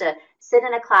autism has to sit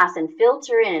in a class and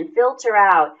filter in and filter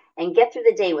out and get through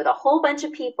the day with a whole bunch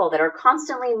of people that are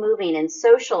constantly moving, and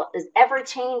social is ever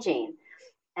changing.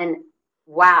 And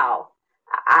wow,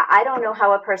 I don't know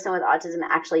how a person with autism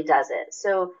actually does it.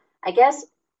 So I guess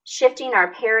shifting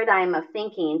our paradigm of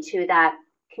thinking to that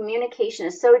communication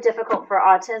is so difficult for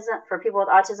people with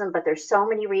autism, but there's so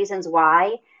many reasons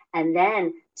why. And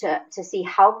then to see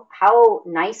how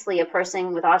nicely a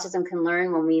person with autism can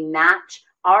learn when we match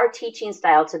our teaching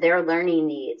style to their learning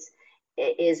needs,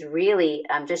 it is really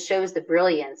just shows the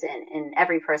brilliance in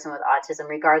every person with autism,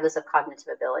 regardless of cognitive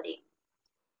ability.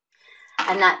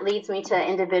 And that leads me to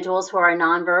individuals who are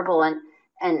nonverbal and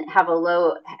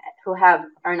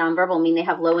are nonverbal, mean they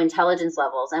have low intelligence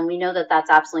levels. And we know that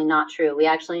that's absolutely not true. We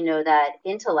actually know that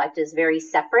intellect is very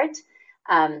separate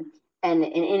and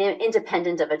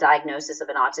independent of a diagnosis of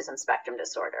an autism spectrum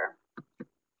disorder.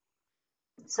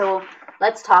 So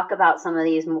let's talk about some of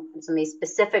these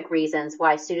specific reasons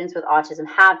why students with autism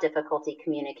have difficulty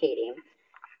communicating.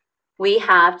 We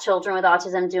have children with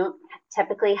autism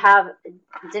typically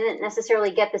didn't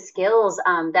necessarily get the skills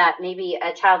that maybe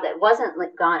a child that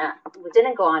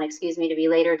didn't go on to be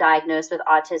later diagnosed with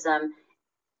autism.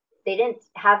 They didn't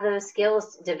have those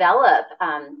skills develop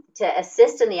to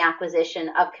assist in the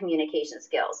acquisition of communication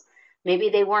skills. Maybe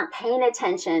they weren't paying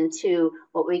attention to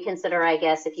what we consider, I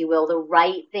guess, if you will, the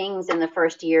right things in the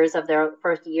first year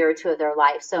or two of their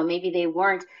life. So maybe they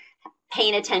weren't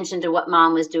paying attention to what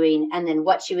mom was doing and then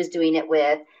what she was doing it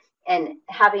with, and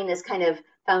having this kind of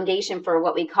foundation for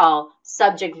what we call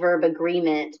subject verb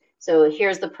agreement. So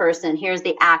here's the person, here's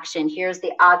the action, here's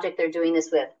the object they're doing this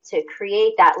with, to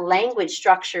create that language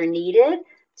structure needed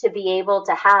to be able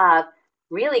to have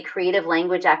really creative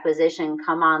language acquisition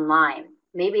come online.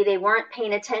 Maybe they weren't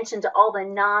paying attention to all the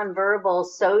nonverbal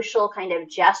social kind of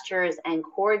gestures and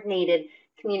coordinated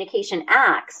communication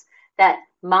acts that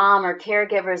mom or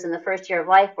caregivers in the first year of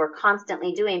life were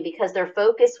constantly doing, because their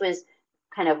focus was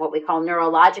kind of what we call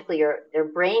neurologically, or their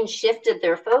brain shifted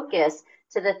their focus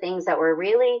to the things that were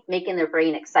really making their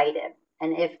brain excited.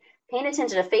 And if paying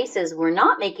attention to faces were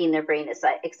not making their brain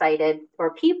excited,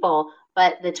 or people,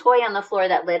 but the toy on the floor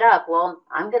that lit up, well,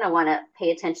 I'm going to want to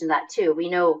pay attention to that too. We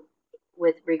know,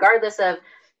 with regardless of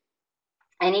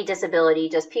any disability,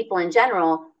 just people in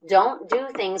general don't do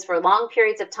things for long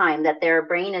periods of time that their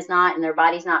brain is not and their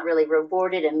body's not really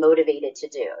rewarded and motivated to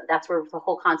do. That's where the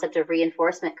whole concept of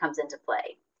reinforcement comes into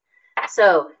play.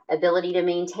 So ability to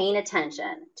maintain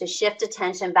attention, to shift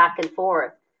attention back and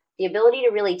forth, the ability to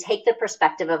really take the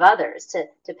perspective of others,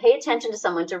 to pay attention to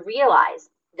someone, to realize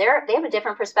they have a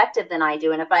different perspective than I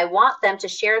do. And if I want them to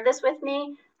share this with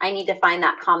me, I need to find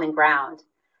that common ground.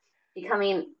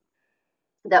 Becoming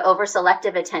the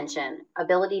over-selective attention,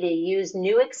 ability to use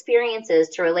new experiences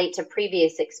to relate to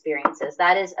previous experiences.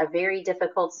 That is a very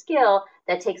difficult skill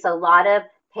that takes a lot of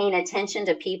paying attention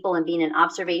to people and being an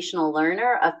observational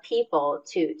learner of people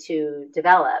to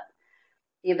develop.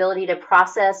 The ability to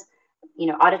process,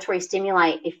 auditory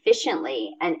stimuli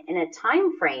efficiently and in a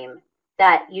time frame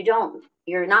that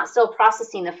you're not still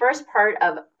processing the first part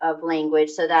of language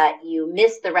so that you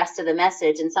miss the rest of the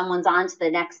message and someone's on to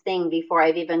the next thing before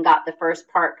I've even got the first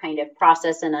part kind of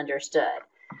processed and understood.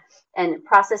 And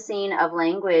processing of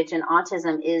language in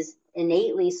autism is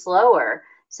innately slower,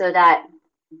 so that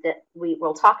we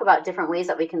will talk about different ways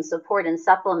that we can support and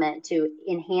supplement to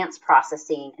enhance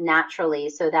processing naturally,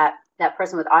 so that that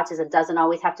person with autism doesn't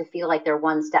always have to feel like they're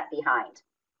one step behind.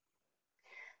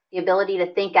 The ability to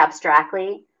think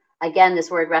abstractly. Again, this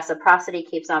word reciprocity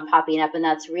keeps on popping up, and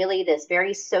that's really this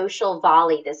very social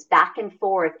volley, this back and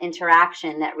forth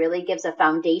interaction that really gives a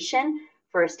foundation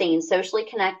for staying socially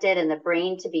connected and the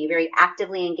brain to be very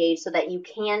actively engaged, so that you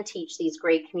can teach these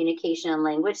great communication and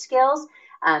language skills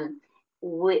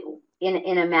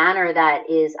in a manner that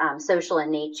is social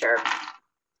in nature.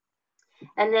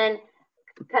 And then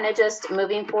kind of just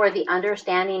moving forward, the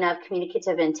understanding of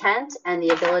communicative intent and the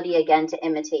ability, again, to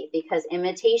imitate, because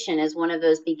imitation is one of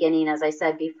those beginning, as I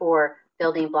said before,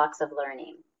 building blocks of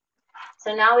learning.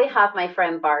 So now we have my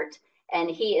friend Bart, and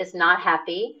he is not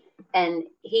happy, and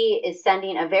he is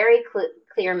sending a very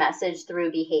clear message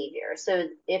through behavior. So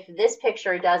if this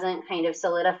picture doesn't kind of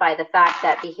solidify the fact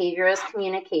that behavior is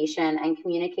communication and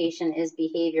communication is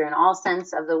behavior in all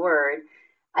sense of the word,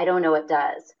 I don't know what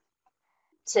does.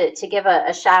 To give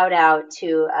a shout out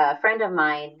to a friend of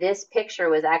mine, this picture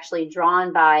was actually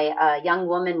drawn by a young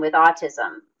woman with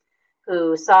autism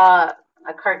who saw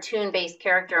a cartoon-based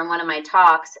character in one of my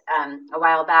talks a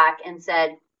while back and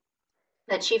said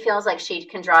that she feels like she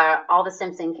can draw all the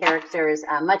Simpson characters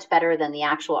much better than the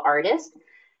actual artist.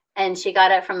 And she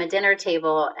got up from a dinner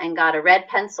table and got a red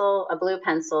pencil, a blue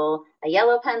pencil, a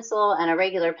yellow pencil, and a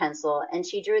regular pencil, and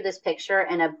she drew this picture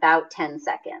in about 10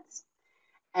 seconds.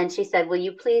 And she said, will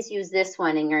you please use this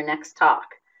one in your next talk?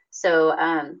 So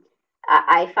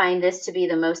I find this to be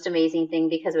the most amazing thing,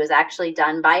 because it was actually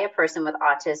done by a person with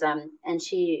autism. And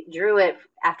she drew it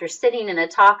after sitting in a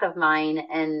talk of mine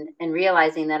and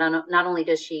realizing that not only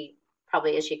is she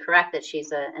correct that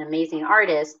she's an amazing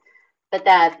artist, but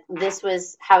that this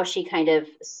was how she kind of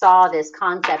saw this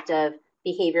concept of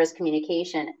behavior as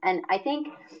communication. And I think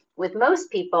with most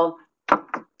people,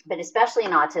 but especially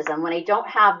in autism, when I don't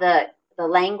have the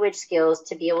language skills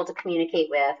to be able to communicate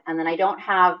with, and then I don't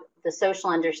have the social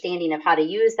understanding of how to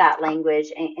use that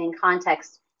language in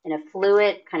context in a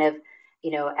fluid kind of,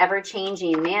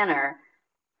 ever-changing manner,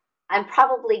 I'm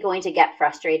probably going to get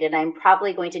frustrated. I'm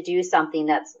probably going to do something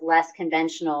that's less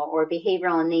conventional or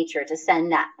behavioral in nature to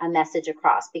send a message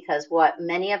across, because what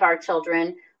many of our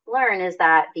children learn is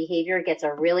that behavior gets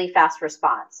a really fast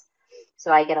response.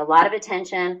 So I get a lot of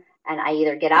attention, and I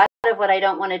either get out of what I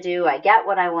don't want to do, I get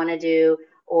what I want to do,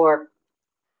 or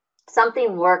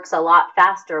something works a lot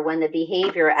faster when the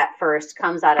behavior at first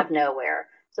comes out of nowhere.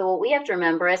 So what we have to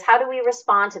remember is, how do we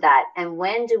respond to that? And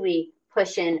when do we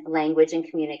push in language and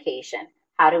communication?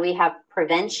 How do we have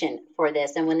prevention for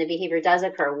this? And when the behavior does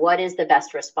occur, what is the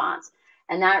best response?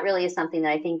 And that really is something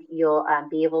that I think you'll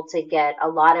be able to get a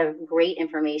lot of great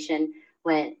information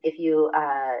if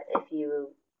you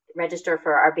register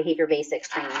for our behavior basics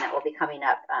training that will be coming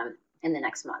up in the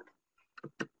next month.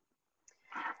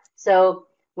 So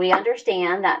we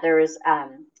understand that there's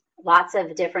lots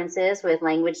of differences with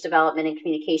language development and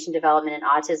communication development in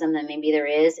autism than maybe there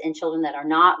is in children that are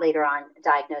not later on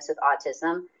diagnosed with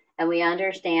autism. And we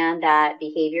understand that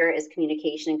behavior is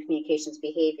communication and communication is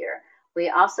behavior. We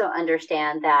also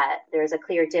understand that there's a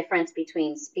clear difference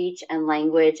between speech and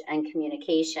language and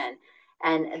communication,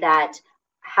 and that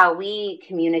how we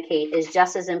communicate is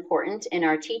just as important in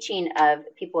our teaching of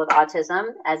people with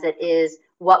autism as it is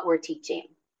what we're teaching.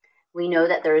 We know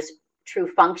that there's true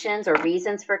functions or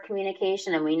reasons for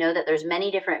communication, and we know that there's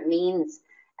many different means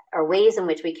or ways in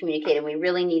which we communicate, and we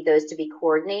really need those to be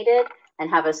coordinated and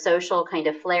have a social kind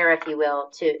of flair, if you will,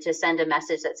 to send a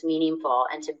message that's meaningful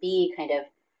and to be kind of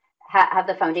have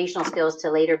the foundational skills to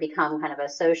later become kind of a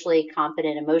socially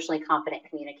competent, emotionally competent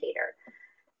communicator.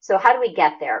 So how do we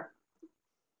get there?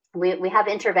 We have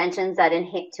interventions that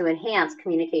to enhance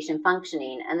communication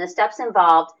functioning, and the steps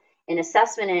involved in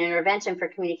assessment and intervention for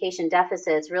communication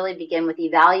deficits really begin with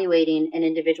evaluating an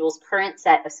individual's current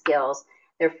set of skills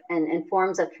and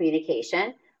forms of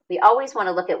communication. We always want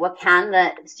to look at what can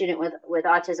the student with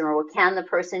autism or what can the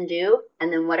person do,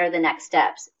 and then what are the next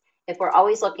steps. If we're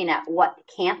always looking at what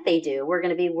can't they do, we're going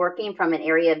to be working from an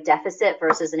area of deficit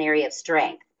versus an area of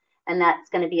strength. And that's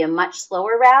going to be a much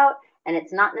slower route, and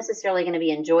it's not necessarily going to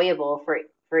be enjoyable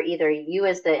for either you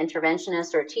as the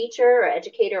interventionist or teacher or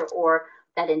educator or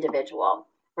that individual.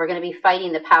 We're going to be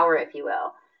fighting the power, if you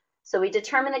will. So we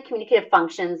determine the communicative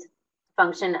function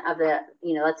of the,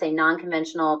 let's say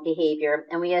non-conventional behavior,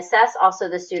 and we assess also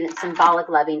the student's symbolic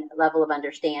level of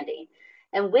understanding.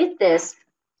 And with this,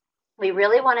 we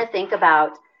really want to think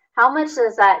about how much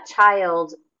does that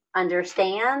child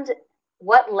understand,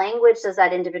 what language does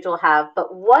that individual have,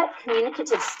 but what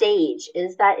communicative stage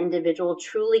is that individual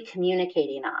truly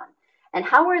communicating on? And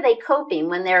how are they coping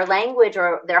when their language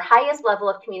or their highest level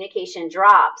of communication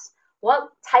drops? What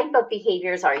type of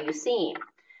behaviors are you seeing?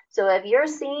 So if you're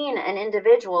seeing an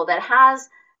individual that has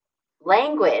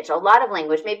language, a lot of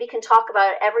language, maybe can talk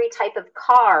about every type of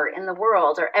car in the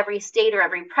world or every state or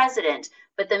every president,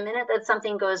 but the minute that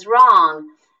something goes wrong,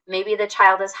 maybe the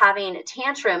child is having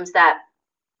tantrums that,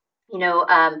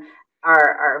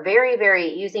 are very,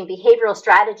 very using behavioral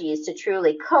strategies to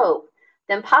truly cope,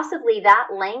 then possibly that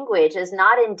language is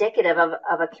not indicative of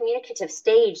a communicative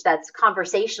stage that's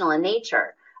conversational in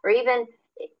nature, or even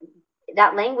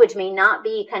that language may not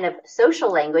be kind of social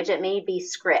language. It may be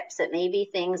scripts. It may be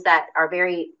things that are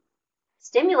very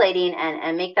stimulating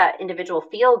and make that individual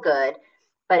feel good,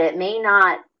 but it may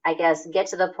not, I guess, get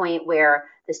to the point where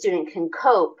the student can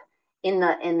cope in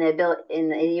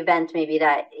the event maybe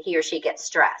that he or she gets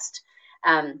stressed.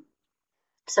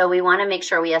 So we want to make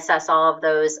sure we assess all of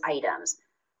those items.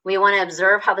 We want to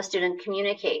observe how the student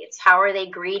communicates. How are they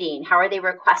greeting? How are they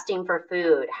requesting for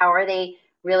food? How are they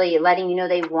really letting you know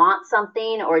they want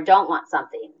something or don't want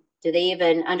something? Do they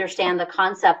even understand the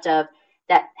concept of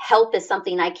that help is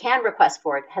something I can request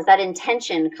for? Has that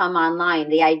intention come online?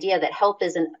 The idea that help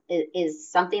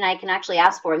is something I can actually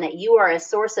ask for, and that you are a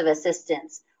source of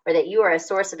assistance, or that you are a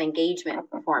source of engagement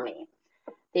for me.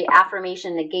 The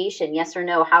affirmation negation, yes or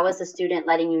no. How is the student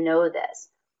letting you know this?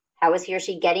 How is he or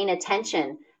she getting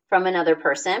attention from another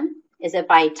person? Is it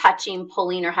by touching,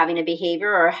 pulling, or having a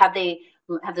behavior, or has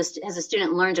the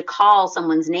student learned to call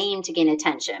someone's name to gain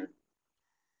attention?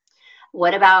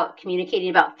 What about communicating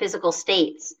about physical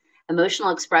states? Emotional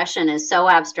expression is so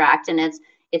abstract, and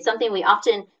it's something we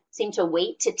often seem to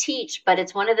wait to teach, but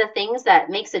it's one of the things that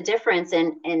makes a difference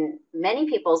in many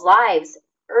people's lives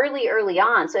early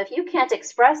on. So if you can't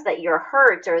express that you're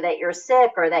hurt or that you're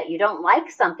sick or that you don't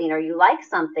like something or you like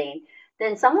something,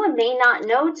 then someone may not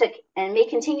know and may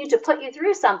continue to put you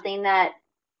through something that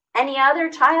any other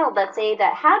child, let's say,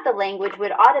 that had the language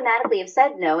would automatically have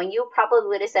said no, and you probably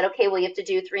would have said, okay, well, you have to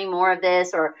do 3 more of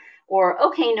this, or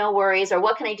okay, no worries, or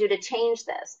what can I do to change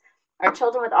this? Our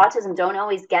children with autism don't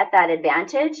always get that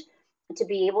advantage to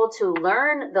be able to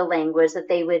learn the language that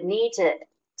they would need to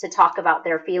talk about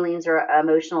their feelings or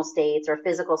emotional states or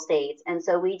physical states. And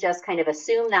so we just kind of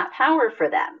assume that power for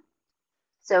them.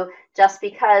 So just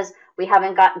because we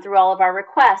haven't gotten through all of our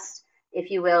requests,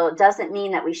 if you will, doesn't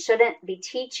mean that we shouldn't be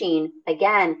teaching,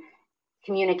 again,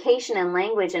 communication and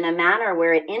language in a manner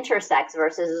where it intersects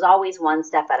versus is always one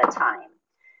step at a time.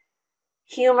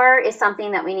 Humor is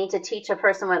something that we need to teach a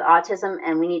person with autism,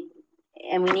 and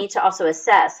we need to also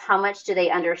assess how much do they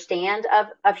understand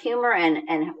of humor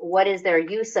and what is their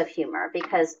use of humor,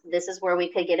 because this is where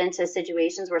we could get into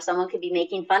situations where someone could be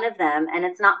making fun of them and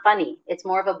it's not funny. It's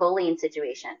more of a bullying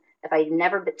situation. If I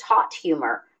never been taught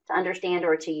humor, to understand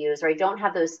or to use, or I don't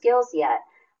have those skills yet,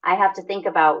 I have to think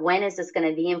about when is this going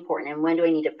to be important and when do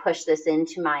I need to push this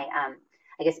into my,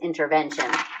 I guess, intervention.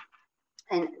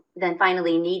 And then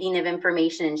finally, needing of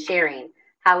information and sharing.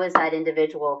 How is that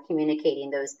individual communicating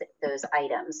those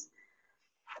items?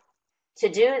 To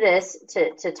do this,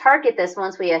 to target this,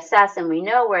 once we assess and we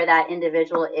know where that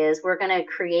individual is, we're going to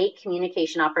create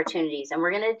communication opportunities. And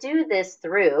we're going to do this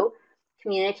through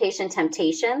communication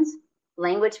temptations,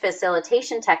 language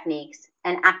facilitation techniques,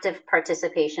 and active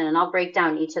participation. And I'll break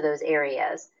down each of those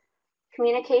areas.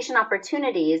 Communication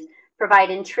opportunities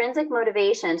provide intrinsic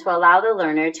motivation to allow the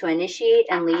learner to initiate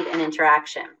and lead an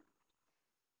interaction.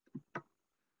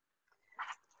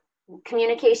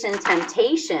 Communication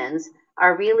temptations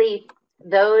are really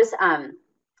those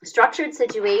structured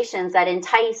situations that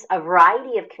entice a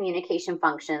variety of communication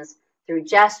functions through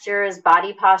gestures,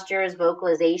 body postures,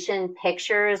 vocalization,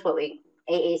 pictures, what we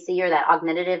AAC, or that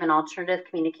augmentative and alternative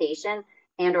communication,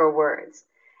 and or words.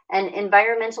 And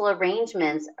environmental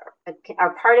arrangements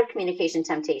are part of communication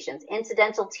temptations,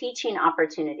 incidental teaching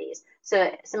opportunities.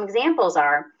 So some examples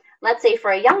are, let's say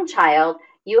for a young child,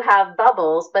 you have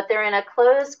bubbles, but they're in a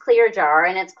closed clear jar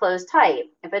and it's closed tight.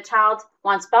 If a child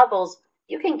wants bubbles,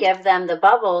 you can give them the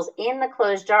bubbles in the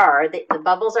closed jar. The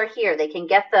bubbles are here. They can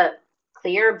get the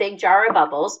clear big jar of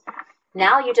bubbles.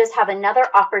 Now you just have another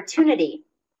opportunity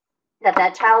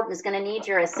that child is going to need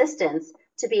your assistance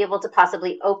to be able to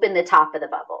possibly open the top of the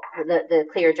bubble, the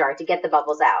clear jar, to get the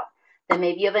bubbles out. Then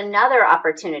maybe you have another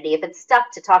opportunity, if it's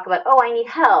stuck, to talk about, oh, I need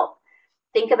help.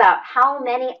 Think about how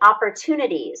many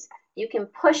opportunities you can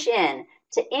push in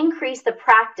to increase the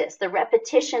practice, the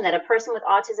repetition that a person with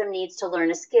autism needs to learn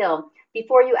a skill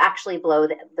before you actually blow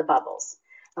the bubbles.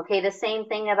 Okay, the same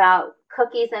thing about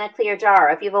cookies in a clear jar.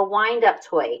 If you have a wind-up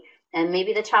toy, and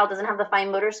maybe the child doesn't have the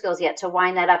fine motor skills yet to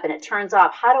wind that up and it turns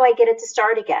off, how do I get it to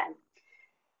start again?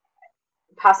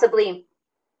 Possibly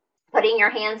putting your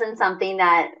hands in something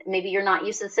that maybe you're not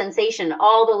used to the sensation,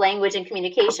 all the language and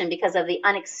communication because of the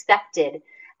unexpected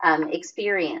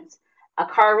experience. A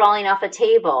car rolling off a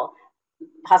table,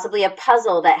 possibly a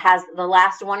puzzle that has the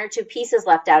last one or two pieces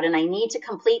left out and I need to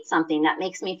complete something that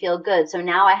makes me feel good. So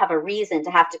now I have a reason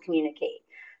to have to communicate.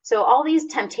 So all these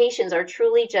temptations are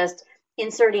truly just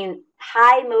inserting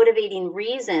high motivating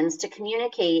reasons to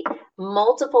communicate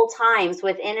multiple times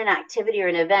within an activity or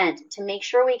an event to make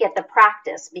sure we get the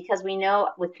practice, because we know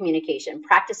with communication,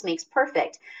 practice makes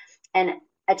perfect. And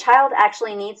a child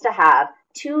actually needs to have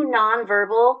 2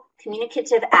 nonverbal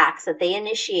communicative acts that they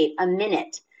initiate a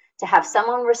minute to have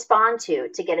someone respond to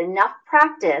get enough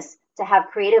practice to have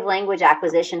creative language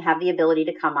acquisition have the ability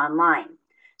to come online.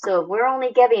 So if we're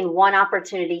only giving one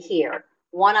opportunity here,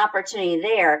 one opportunity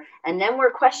there, and then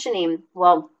we're questioning,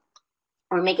 well,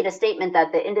 we're making a statement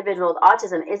that the individual with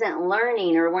autism isn't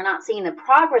learning, or we're not seeing the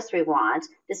progress we want,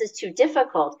 this is too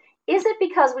difficult. Is it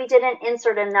because we didn't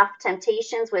insert enough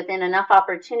temptations within enough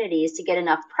opportunities to get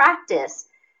enough practice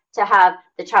to have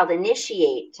the child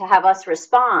initiate, to have us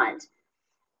respond,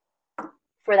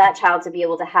 for that child to be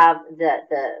able to have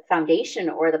the foundation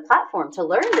or the platform to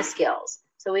learn the skills?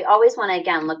 So we always want to,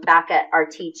 again, look back at our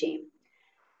teaching.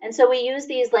 And so we use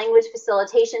these language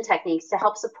facilitation techniques to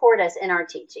help support us in our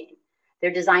teaching.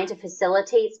 They're designed to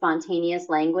facilitate spontaneous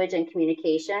language and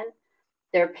communication.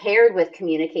 They're paired with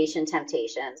communication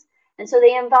temptations. And so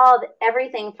they involve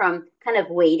everything from kind of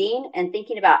waiting and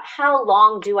thinking about how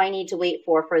long do I need to wait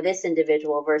for this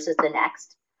individual versus the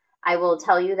next. I will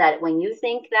tell you that when you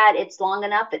think that it's long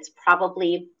enough, it's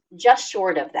probably just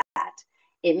short of that.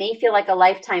 It may feel like a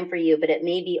lifetime for you, but it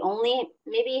may be only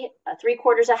maybe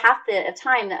 3/4 or half the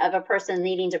time of a person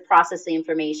needing to process the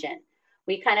information.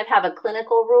 We kind of have a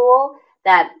clinical rule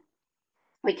that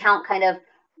we count kind of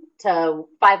to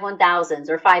 5 1,000s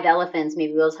or 5 elephants,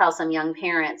 maybe we'll tell some young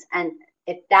parents. And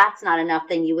if that's not enough,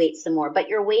 then you wait some more. But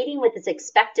you're waiting with this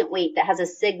expectant wait that has a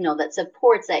signal that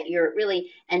supports that you're really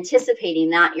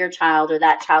anticipating that your child or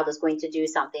that child is going to do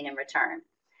something in return.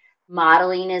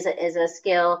 Modeling is a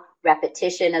skill.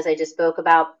 Repetition, as I just spoke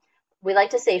about. We like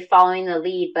to say following the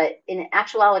lead, but in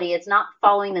actuality, it's not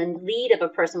following the lead of a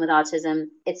person with autism.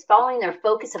 It's following their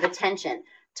focus of attention.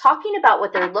 Talking about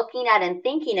what they're looking at and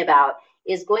thinking about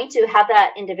is going to have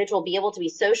that individual be able to be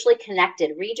socially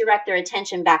connected, redirect their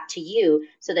attention back to you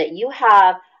so that you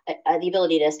have the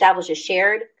ability to establish a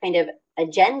shared kind of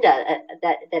agenda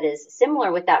that is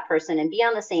similar with that person and be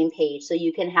on the same page, so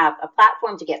you can have a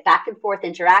platform to get back and forth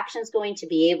interactions going to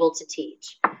be able to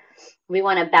teach. We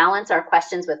want to balance our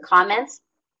questions with comments.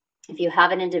 If you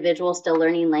have an individual still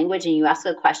learning language and you ask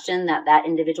a question that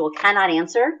individual cannot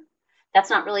answer, that's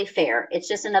not really fair. It's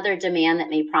just another demand that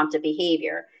may prompt a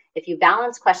behavior. if you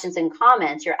balance questions and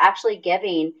comments, you're actually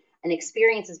giving an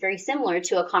experience that's very similar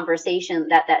to a conversation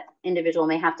that that individual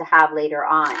may have to have later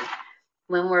on.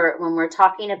 When we're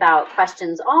talking about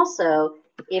questions also,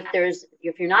 if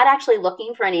you're not actually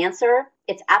looking for an answer,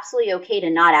 it's absolutely okay to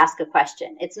not ask a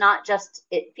question. It's not just,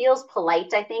 it feels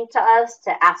polite, I think, to us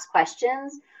to ask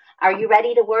questions. Are you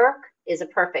ready to work? Is a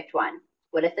perfect one.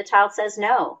 What if the child says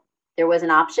no? There was an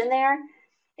option there.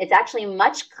 It's actually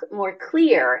much more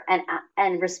clear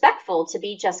and respectful to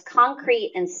be just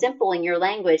concrete and simple in your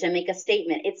language and make a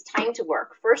statement. It's time to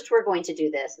work. First, we're going to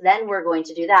do this. Then we're going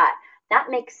to do that. That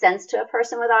makes sense to a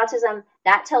person with autism.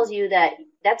 That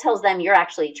tells them you're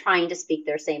actually trying to speak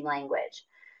their same language.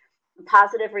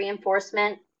 Positive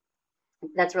reinforcement,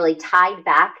 that's really tied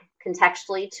back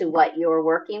contextually to what you're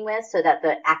working with so that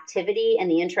the activity and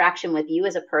the interaction with you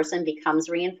as a person becomes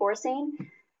reinforcing.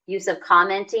 Use of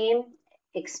commenting,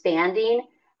 expanding,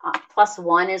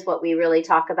 +1 is what we really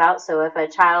talk about. So if a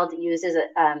child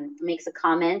makes a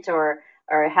comment or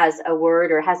has a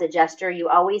word or has a gesture, you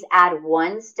always add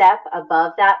one step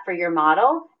above that for your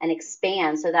model and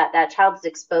expand so that that child is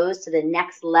exposed to the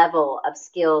next level of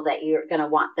skill that you're going to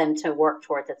want them to work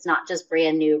towards. It's not just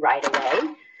brand new right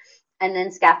away. And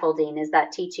then scaffolding is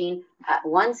that teaching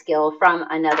one skill from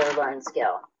another learned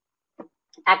skill.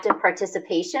 Active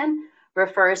participation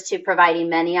refers to providing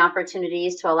many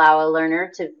opportunities to allow a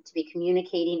learner to be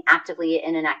communicating actively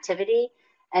in an activity.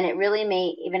 And it really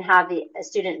may even have a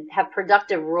student have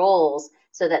productive roles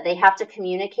so that they have to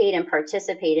communicate and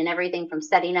participate in everything from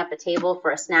setting up a table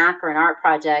for a snack or an art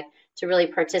project to really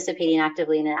participating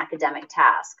actively in an academic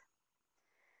task.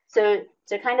 So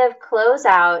to kind of close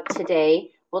out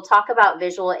today, we'll talk about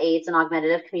visual aids and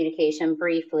augmentative communication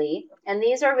briefly. And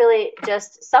these are really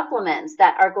just supplements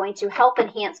that are going to help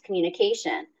enhance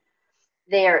communication.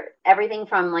 They're everything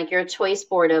from like your choice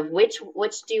board of which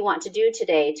do you want to do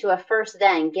today to a first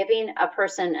then, giving a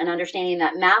person an understanding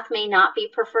that math may not be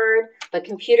preferred, but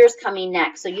computer's coming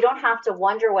next. So you don't have to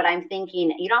wonder what I'm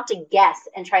thinking. You don't have to guess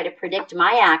and try to predict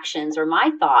my actions or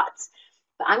my thoughts.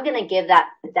 But I'm going to give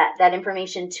that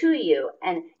information to you.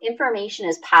 And information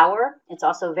is power. It's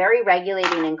also very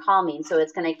regulating and calming. So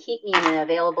it's going to keep me in an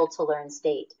available to learn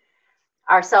state.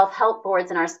 Our self-help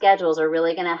boards and our schedules are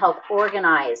really going to help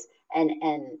organize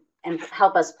and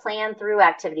help us plan through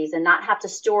activities and not have to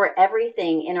store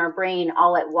everything in our brain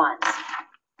all at once.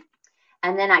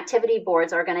 And then activity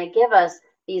boards are going to give us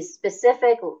these the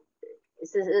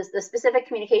specific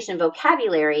communication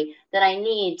vocabulary that I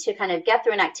need to kind of get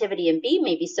through an activity and be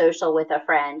maybe social with a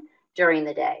friend during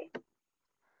the day.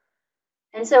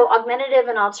 And so augmentative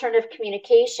and alternative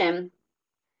communication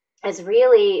is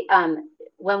really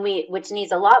which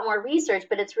needs a lot more research,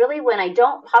 but it's really when I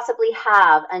don't possibly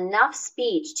have enough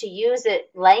speech to use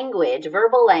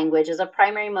verbal language as a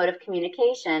primary mode of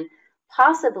communication,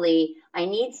 possibly I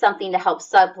need something to help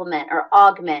supplement or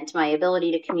augment my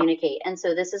ability to communicate. And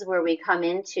so this is where we come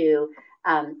into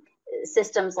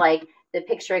systems like the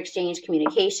picture exchange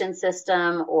communication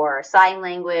system or sign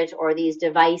language or these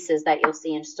devices that you'll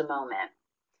see in just a moment.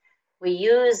 We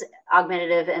use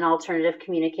augmentative and alternative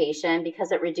communication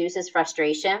because it reduces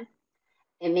frustration.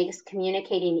 It makes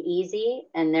communicating easy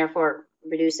and therefore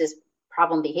reduces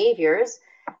problem behaviors.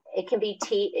 It can be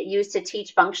used to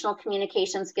teach functional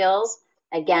communication skills.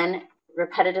 Again,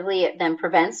 repetitively, it then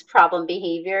prevents problem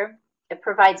behavior. It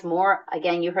provides more,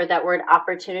 again, you heard that word,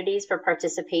 opportunities for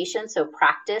participation, so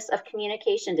practice of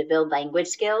communication to build language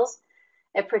skills.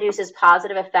 It produces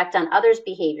positive effect on others'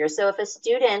 behavior. So if a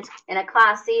student in a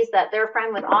class sees that their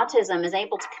friend with autism is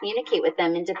able to communicate with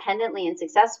them independently and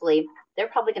successfully, they're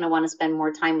probably going to want to spend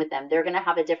more time with them. They're going to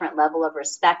have a different level of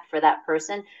respect for that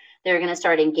person. They're going to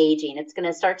start engaging. It's going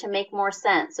to start to make more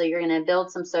sense. So you're going to build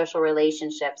some social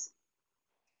relationships.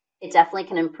 It definitely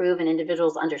can improve an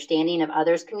individual's understanding of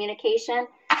others' communication.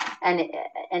 And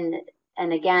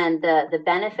again,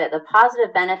 the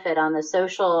positive benefit on the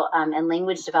social and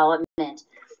language development,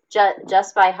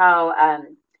 just by how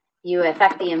you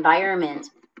affect the environment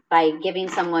by giving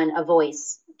someone a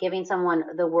voice, giving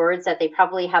someone the words that they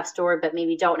probably have stored but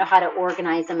maybe don't know how to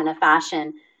organize them in a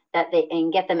fashion that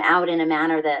and get them out in a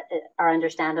manner that are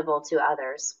understandable to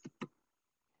others.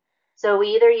 So we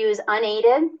either use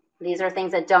unaided. These are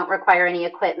things that don't require any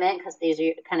equipment because these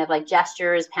are kind of like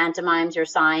gestures, pantomimes, your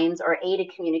signs, or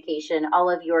aided communication, all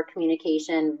of your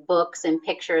communication books and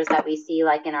pictures that we see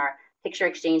like in our picture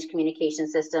exchange communication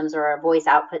systems or our voice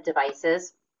output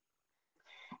devices.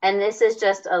 And this is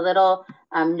just a little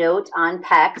note on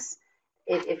PECS.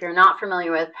 If you're not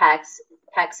familiar with PECS,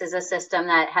 PECS is a system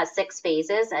that has 6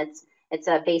 phases. It's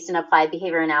a based in applied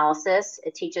behavior analysis.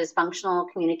 It teaches functional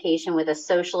communication with a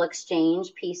social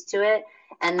exchange piece to it.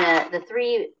 And the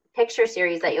 3 picture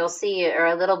series that you'll see are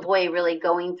a little boy really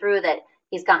going through that.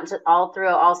 He's gotten to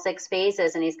all 6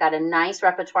 phases, and he's got a nice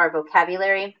repertoire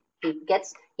vocabulary.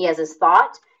 He has his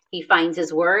thought, he finds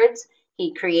his words,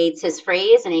 he creates his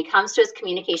phrase, and he comes to his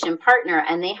communication partner,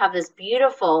 and they have this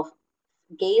beautiful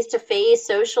gaze-to-face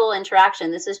social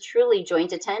interaction. This is truly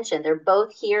joint attention. They're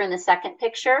both here in the second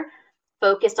picture,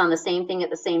 focused on the same thing at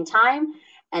the same time,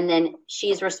 and then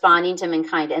she's responding to him in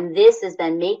kind. And this is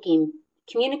then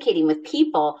communicating with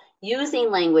people using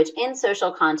language in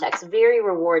social context, very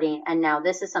rewarding. And now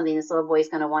this is something this little boy is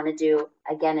going to want to do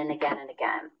again and again and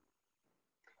again.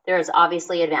 There's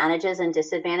obviously advantages and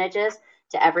disadvantages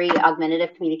to every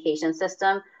augmentative communication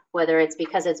system, whether it's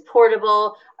because it's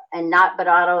portable and not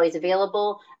always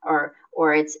available, or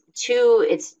it's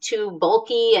too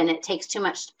bulky and it takes too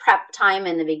much prep time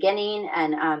in the beginning,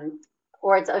 and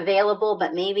or it's available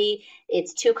but maybe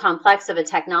it's too complex of a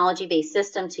technology-based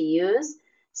system to use.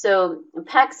 So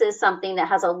PECS is something that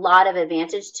has a lot of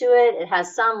advantage to it. It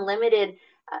has some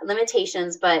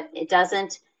limitations, but it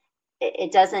doesn't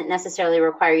necessarily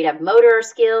require you to have motor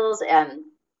skills.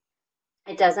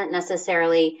 It doesn't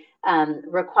necessarily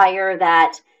require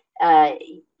that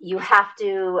you have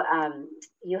to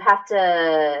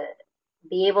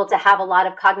be able to have a lot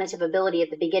of cognitive ability at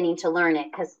the beginning to learn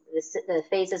it, because the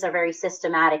phases are very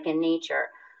systematic in nature.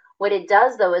 What it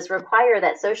does, though, is require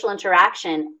that social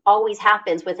interaction always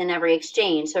happens within every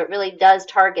exchange. So it really does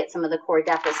target some of the core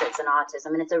deficits in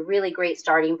autism. And it's a really great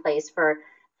starting place for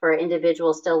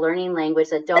individuals still learning language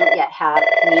that don't yet have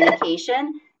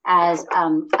communication as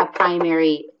a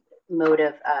primary mode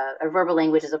of, or verbal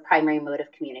language as a primary mode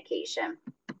of communication.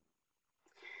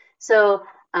 So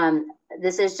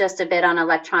this is just a bit on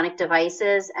electronic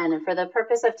devices. And for the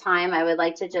purpose of time, I would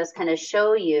like to just kind of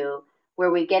show you where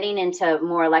we're getting into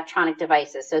more electronic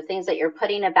devices. So things that you're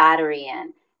putting a battery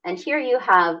in. And here you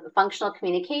have functional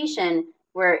communication,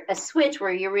 where a switch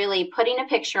where you're really putting a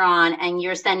picture on and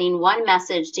you're sending one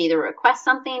message to either request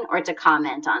something or to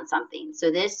comment on something. So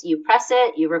this, you press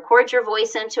it, you record your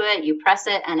voice into it, you press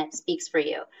it, and it speaks for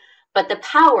you. But the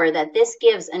power that this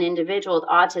gives an individual with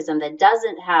autism that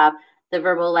doesn't have the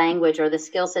verbal language or the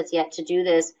skill sets yet to do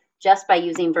this just by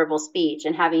using verbal speech,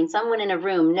 and having someone in a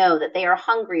room know that they are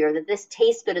hungry or that this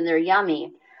tastes good and they're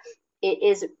yummy, it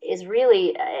is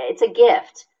really, it's a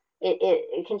gift.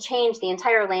 It can change the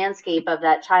entire landscape of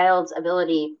that child's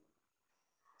ability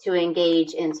to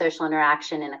engage in social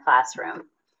interaction in a classroom.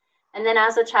 And then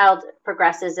as a child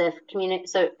progresses, if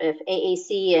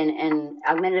AAC and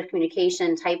augmentative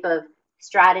communication type of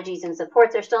strategies and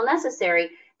supports are still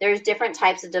necessary, there's different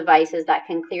types of devices that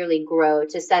can clearly grow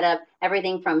to set up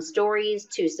everything from stories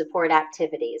to support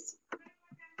activities.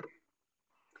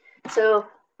 So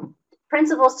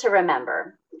principles to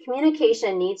remember.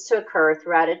 Communication needs to occur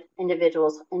throughout an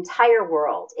individual's entire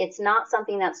world. It's not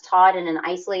something that's taught in an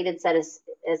isolated set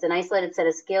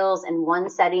of skills in one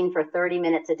setting for 30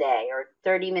 minutes a day or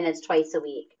 30 minutes twice a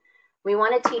week. We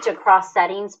want to teach across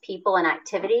settings, people, and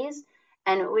activities,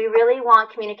 and we really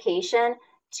want communication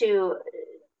to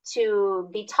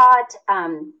be taught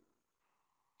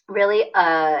really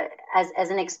as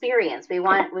an experience. We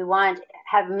want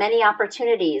have many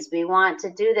opportunities. We want to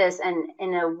do this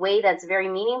in a way that's very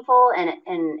meaningful and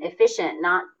efficient,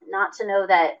 not to know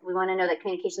that, we want to know that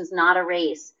communication is not a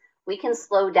race. We can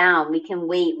slow down, we can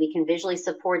wait, we can visually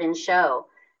support and show.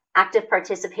 Active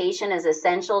participation is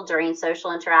essential during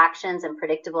social interactions and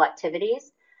predictable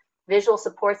activities. Visual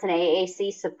supports and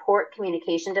AAC support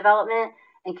communication development,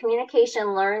 and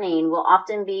communication learning will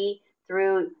often be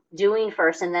through doing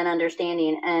first and then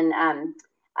understanding. And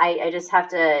I just have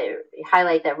to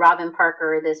highlight that Robin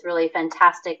Parker, this really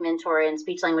fantastic mentor and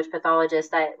speech language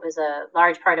pathologist that was a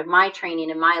large part of my training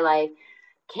in my life,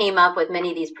 came up with many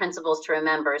of these principles to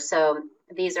remember. So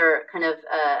these are kind of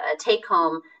a take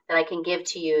home that I can give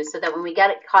to you, so that when we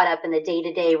get caught up in the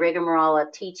day-to-day rigmarole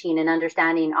of teaching and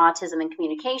understanding autism and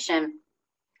communication,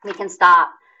 we can stop,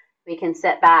 we can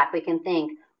sit back, we can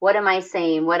think, what am I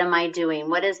saying? What am I doing?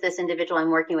 What does this individual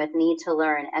I'm working with need to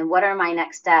learn? And what are my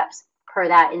next steps per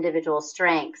that individual's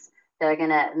strengths that are going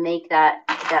to make that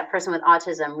person with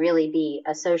autism really be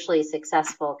a socially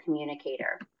successful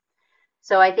communicator?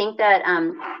 So I think that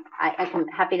I'm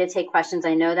happy to take questions.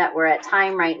 I know that we're at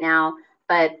time right now,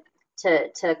 but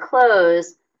to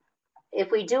close,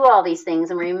 if we do all these things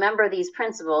and remember these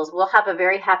principles, we'll have a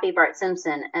very happy Bart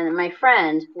Simpson, and my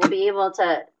friend will be able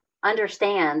to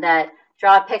understand that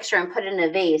draw a picture and put it in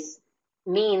a vase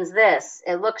means this,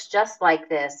 it looks just like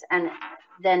this, and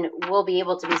then we'll be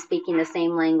able to be speaking the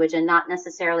same language and not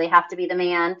necessarily have to be the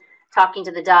man talking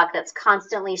to the duck that's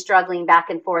constantly struggling back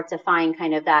and forth to find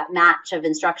kind of that match of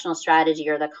instructional strategy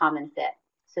or the common fit.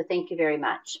 So thank you very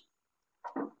much.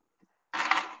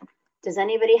 Does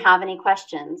anybody have any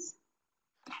questions?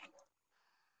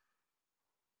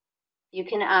 You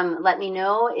can let me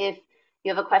know if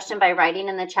you have a question by writing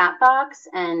in the chat box,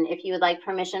 and if you would like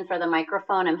permission for the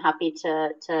microphone, I'm happy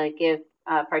to give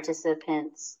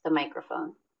participants the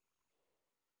microphone.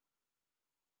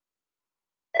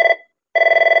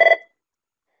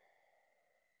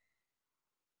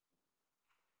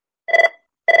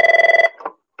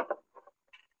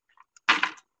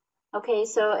 Okay,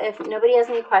 so if nobody has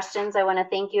any questions, I want to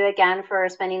thank you again for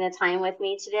spending the time with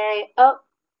me today. Oh,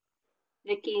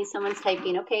 Vicky, someone's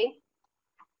typing. Okay.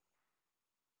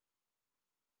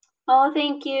 Oh,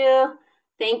 thank you.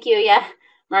 Thank you. Yeah,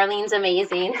 Marlene's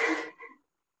amazing.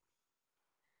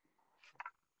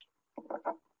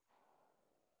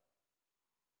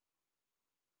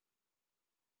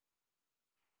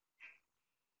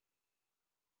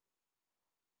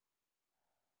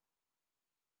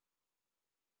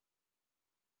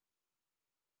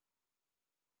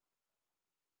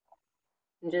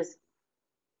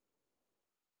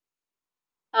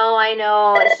 Oh, I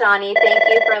know, Shawnee. Thank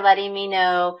you for letting me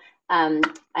know.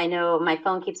 I know my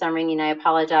phone keeps on ringing. I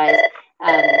apologize.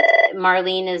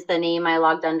 Marlene is the name I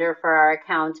logged under for our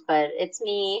account, but it's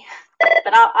me.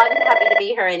 But I'm happy to be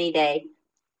here any day.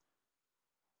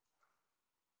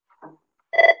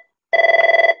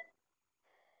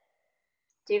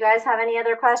 Do you guys have any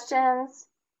other questions?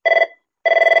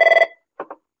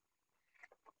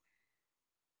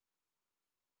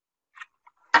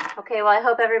 Okay, well, I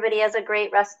hope everybody has a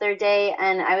great rest of their day,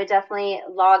 and I would definitely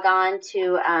log on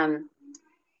to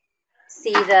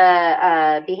see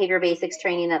the behavior basics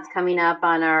training that's coming up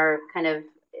on our kind of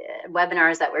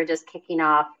webinars that we're just kicking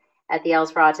off at the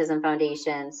Els for Autism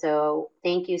Foundation. So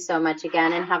thank you so much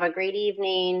again, and have a great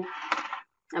evening.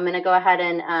 I'm going to go ahead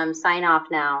and sign off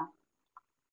now.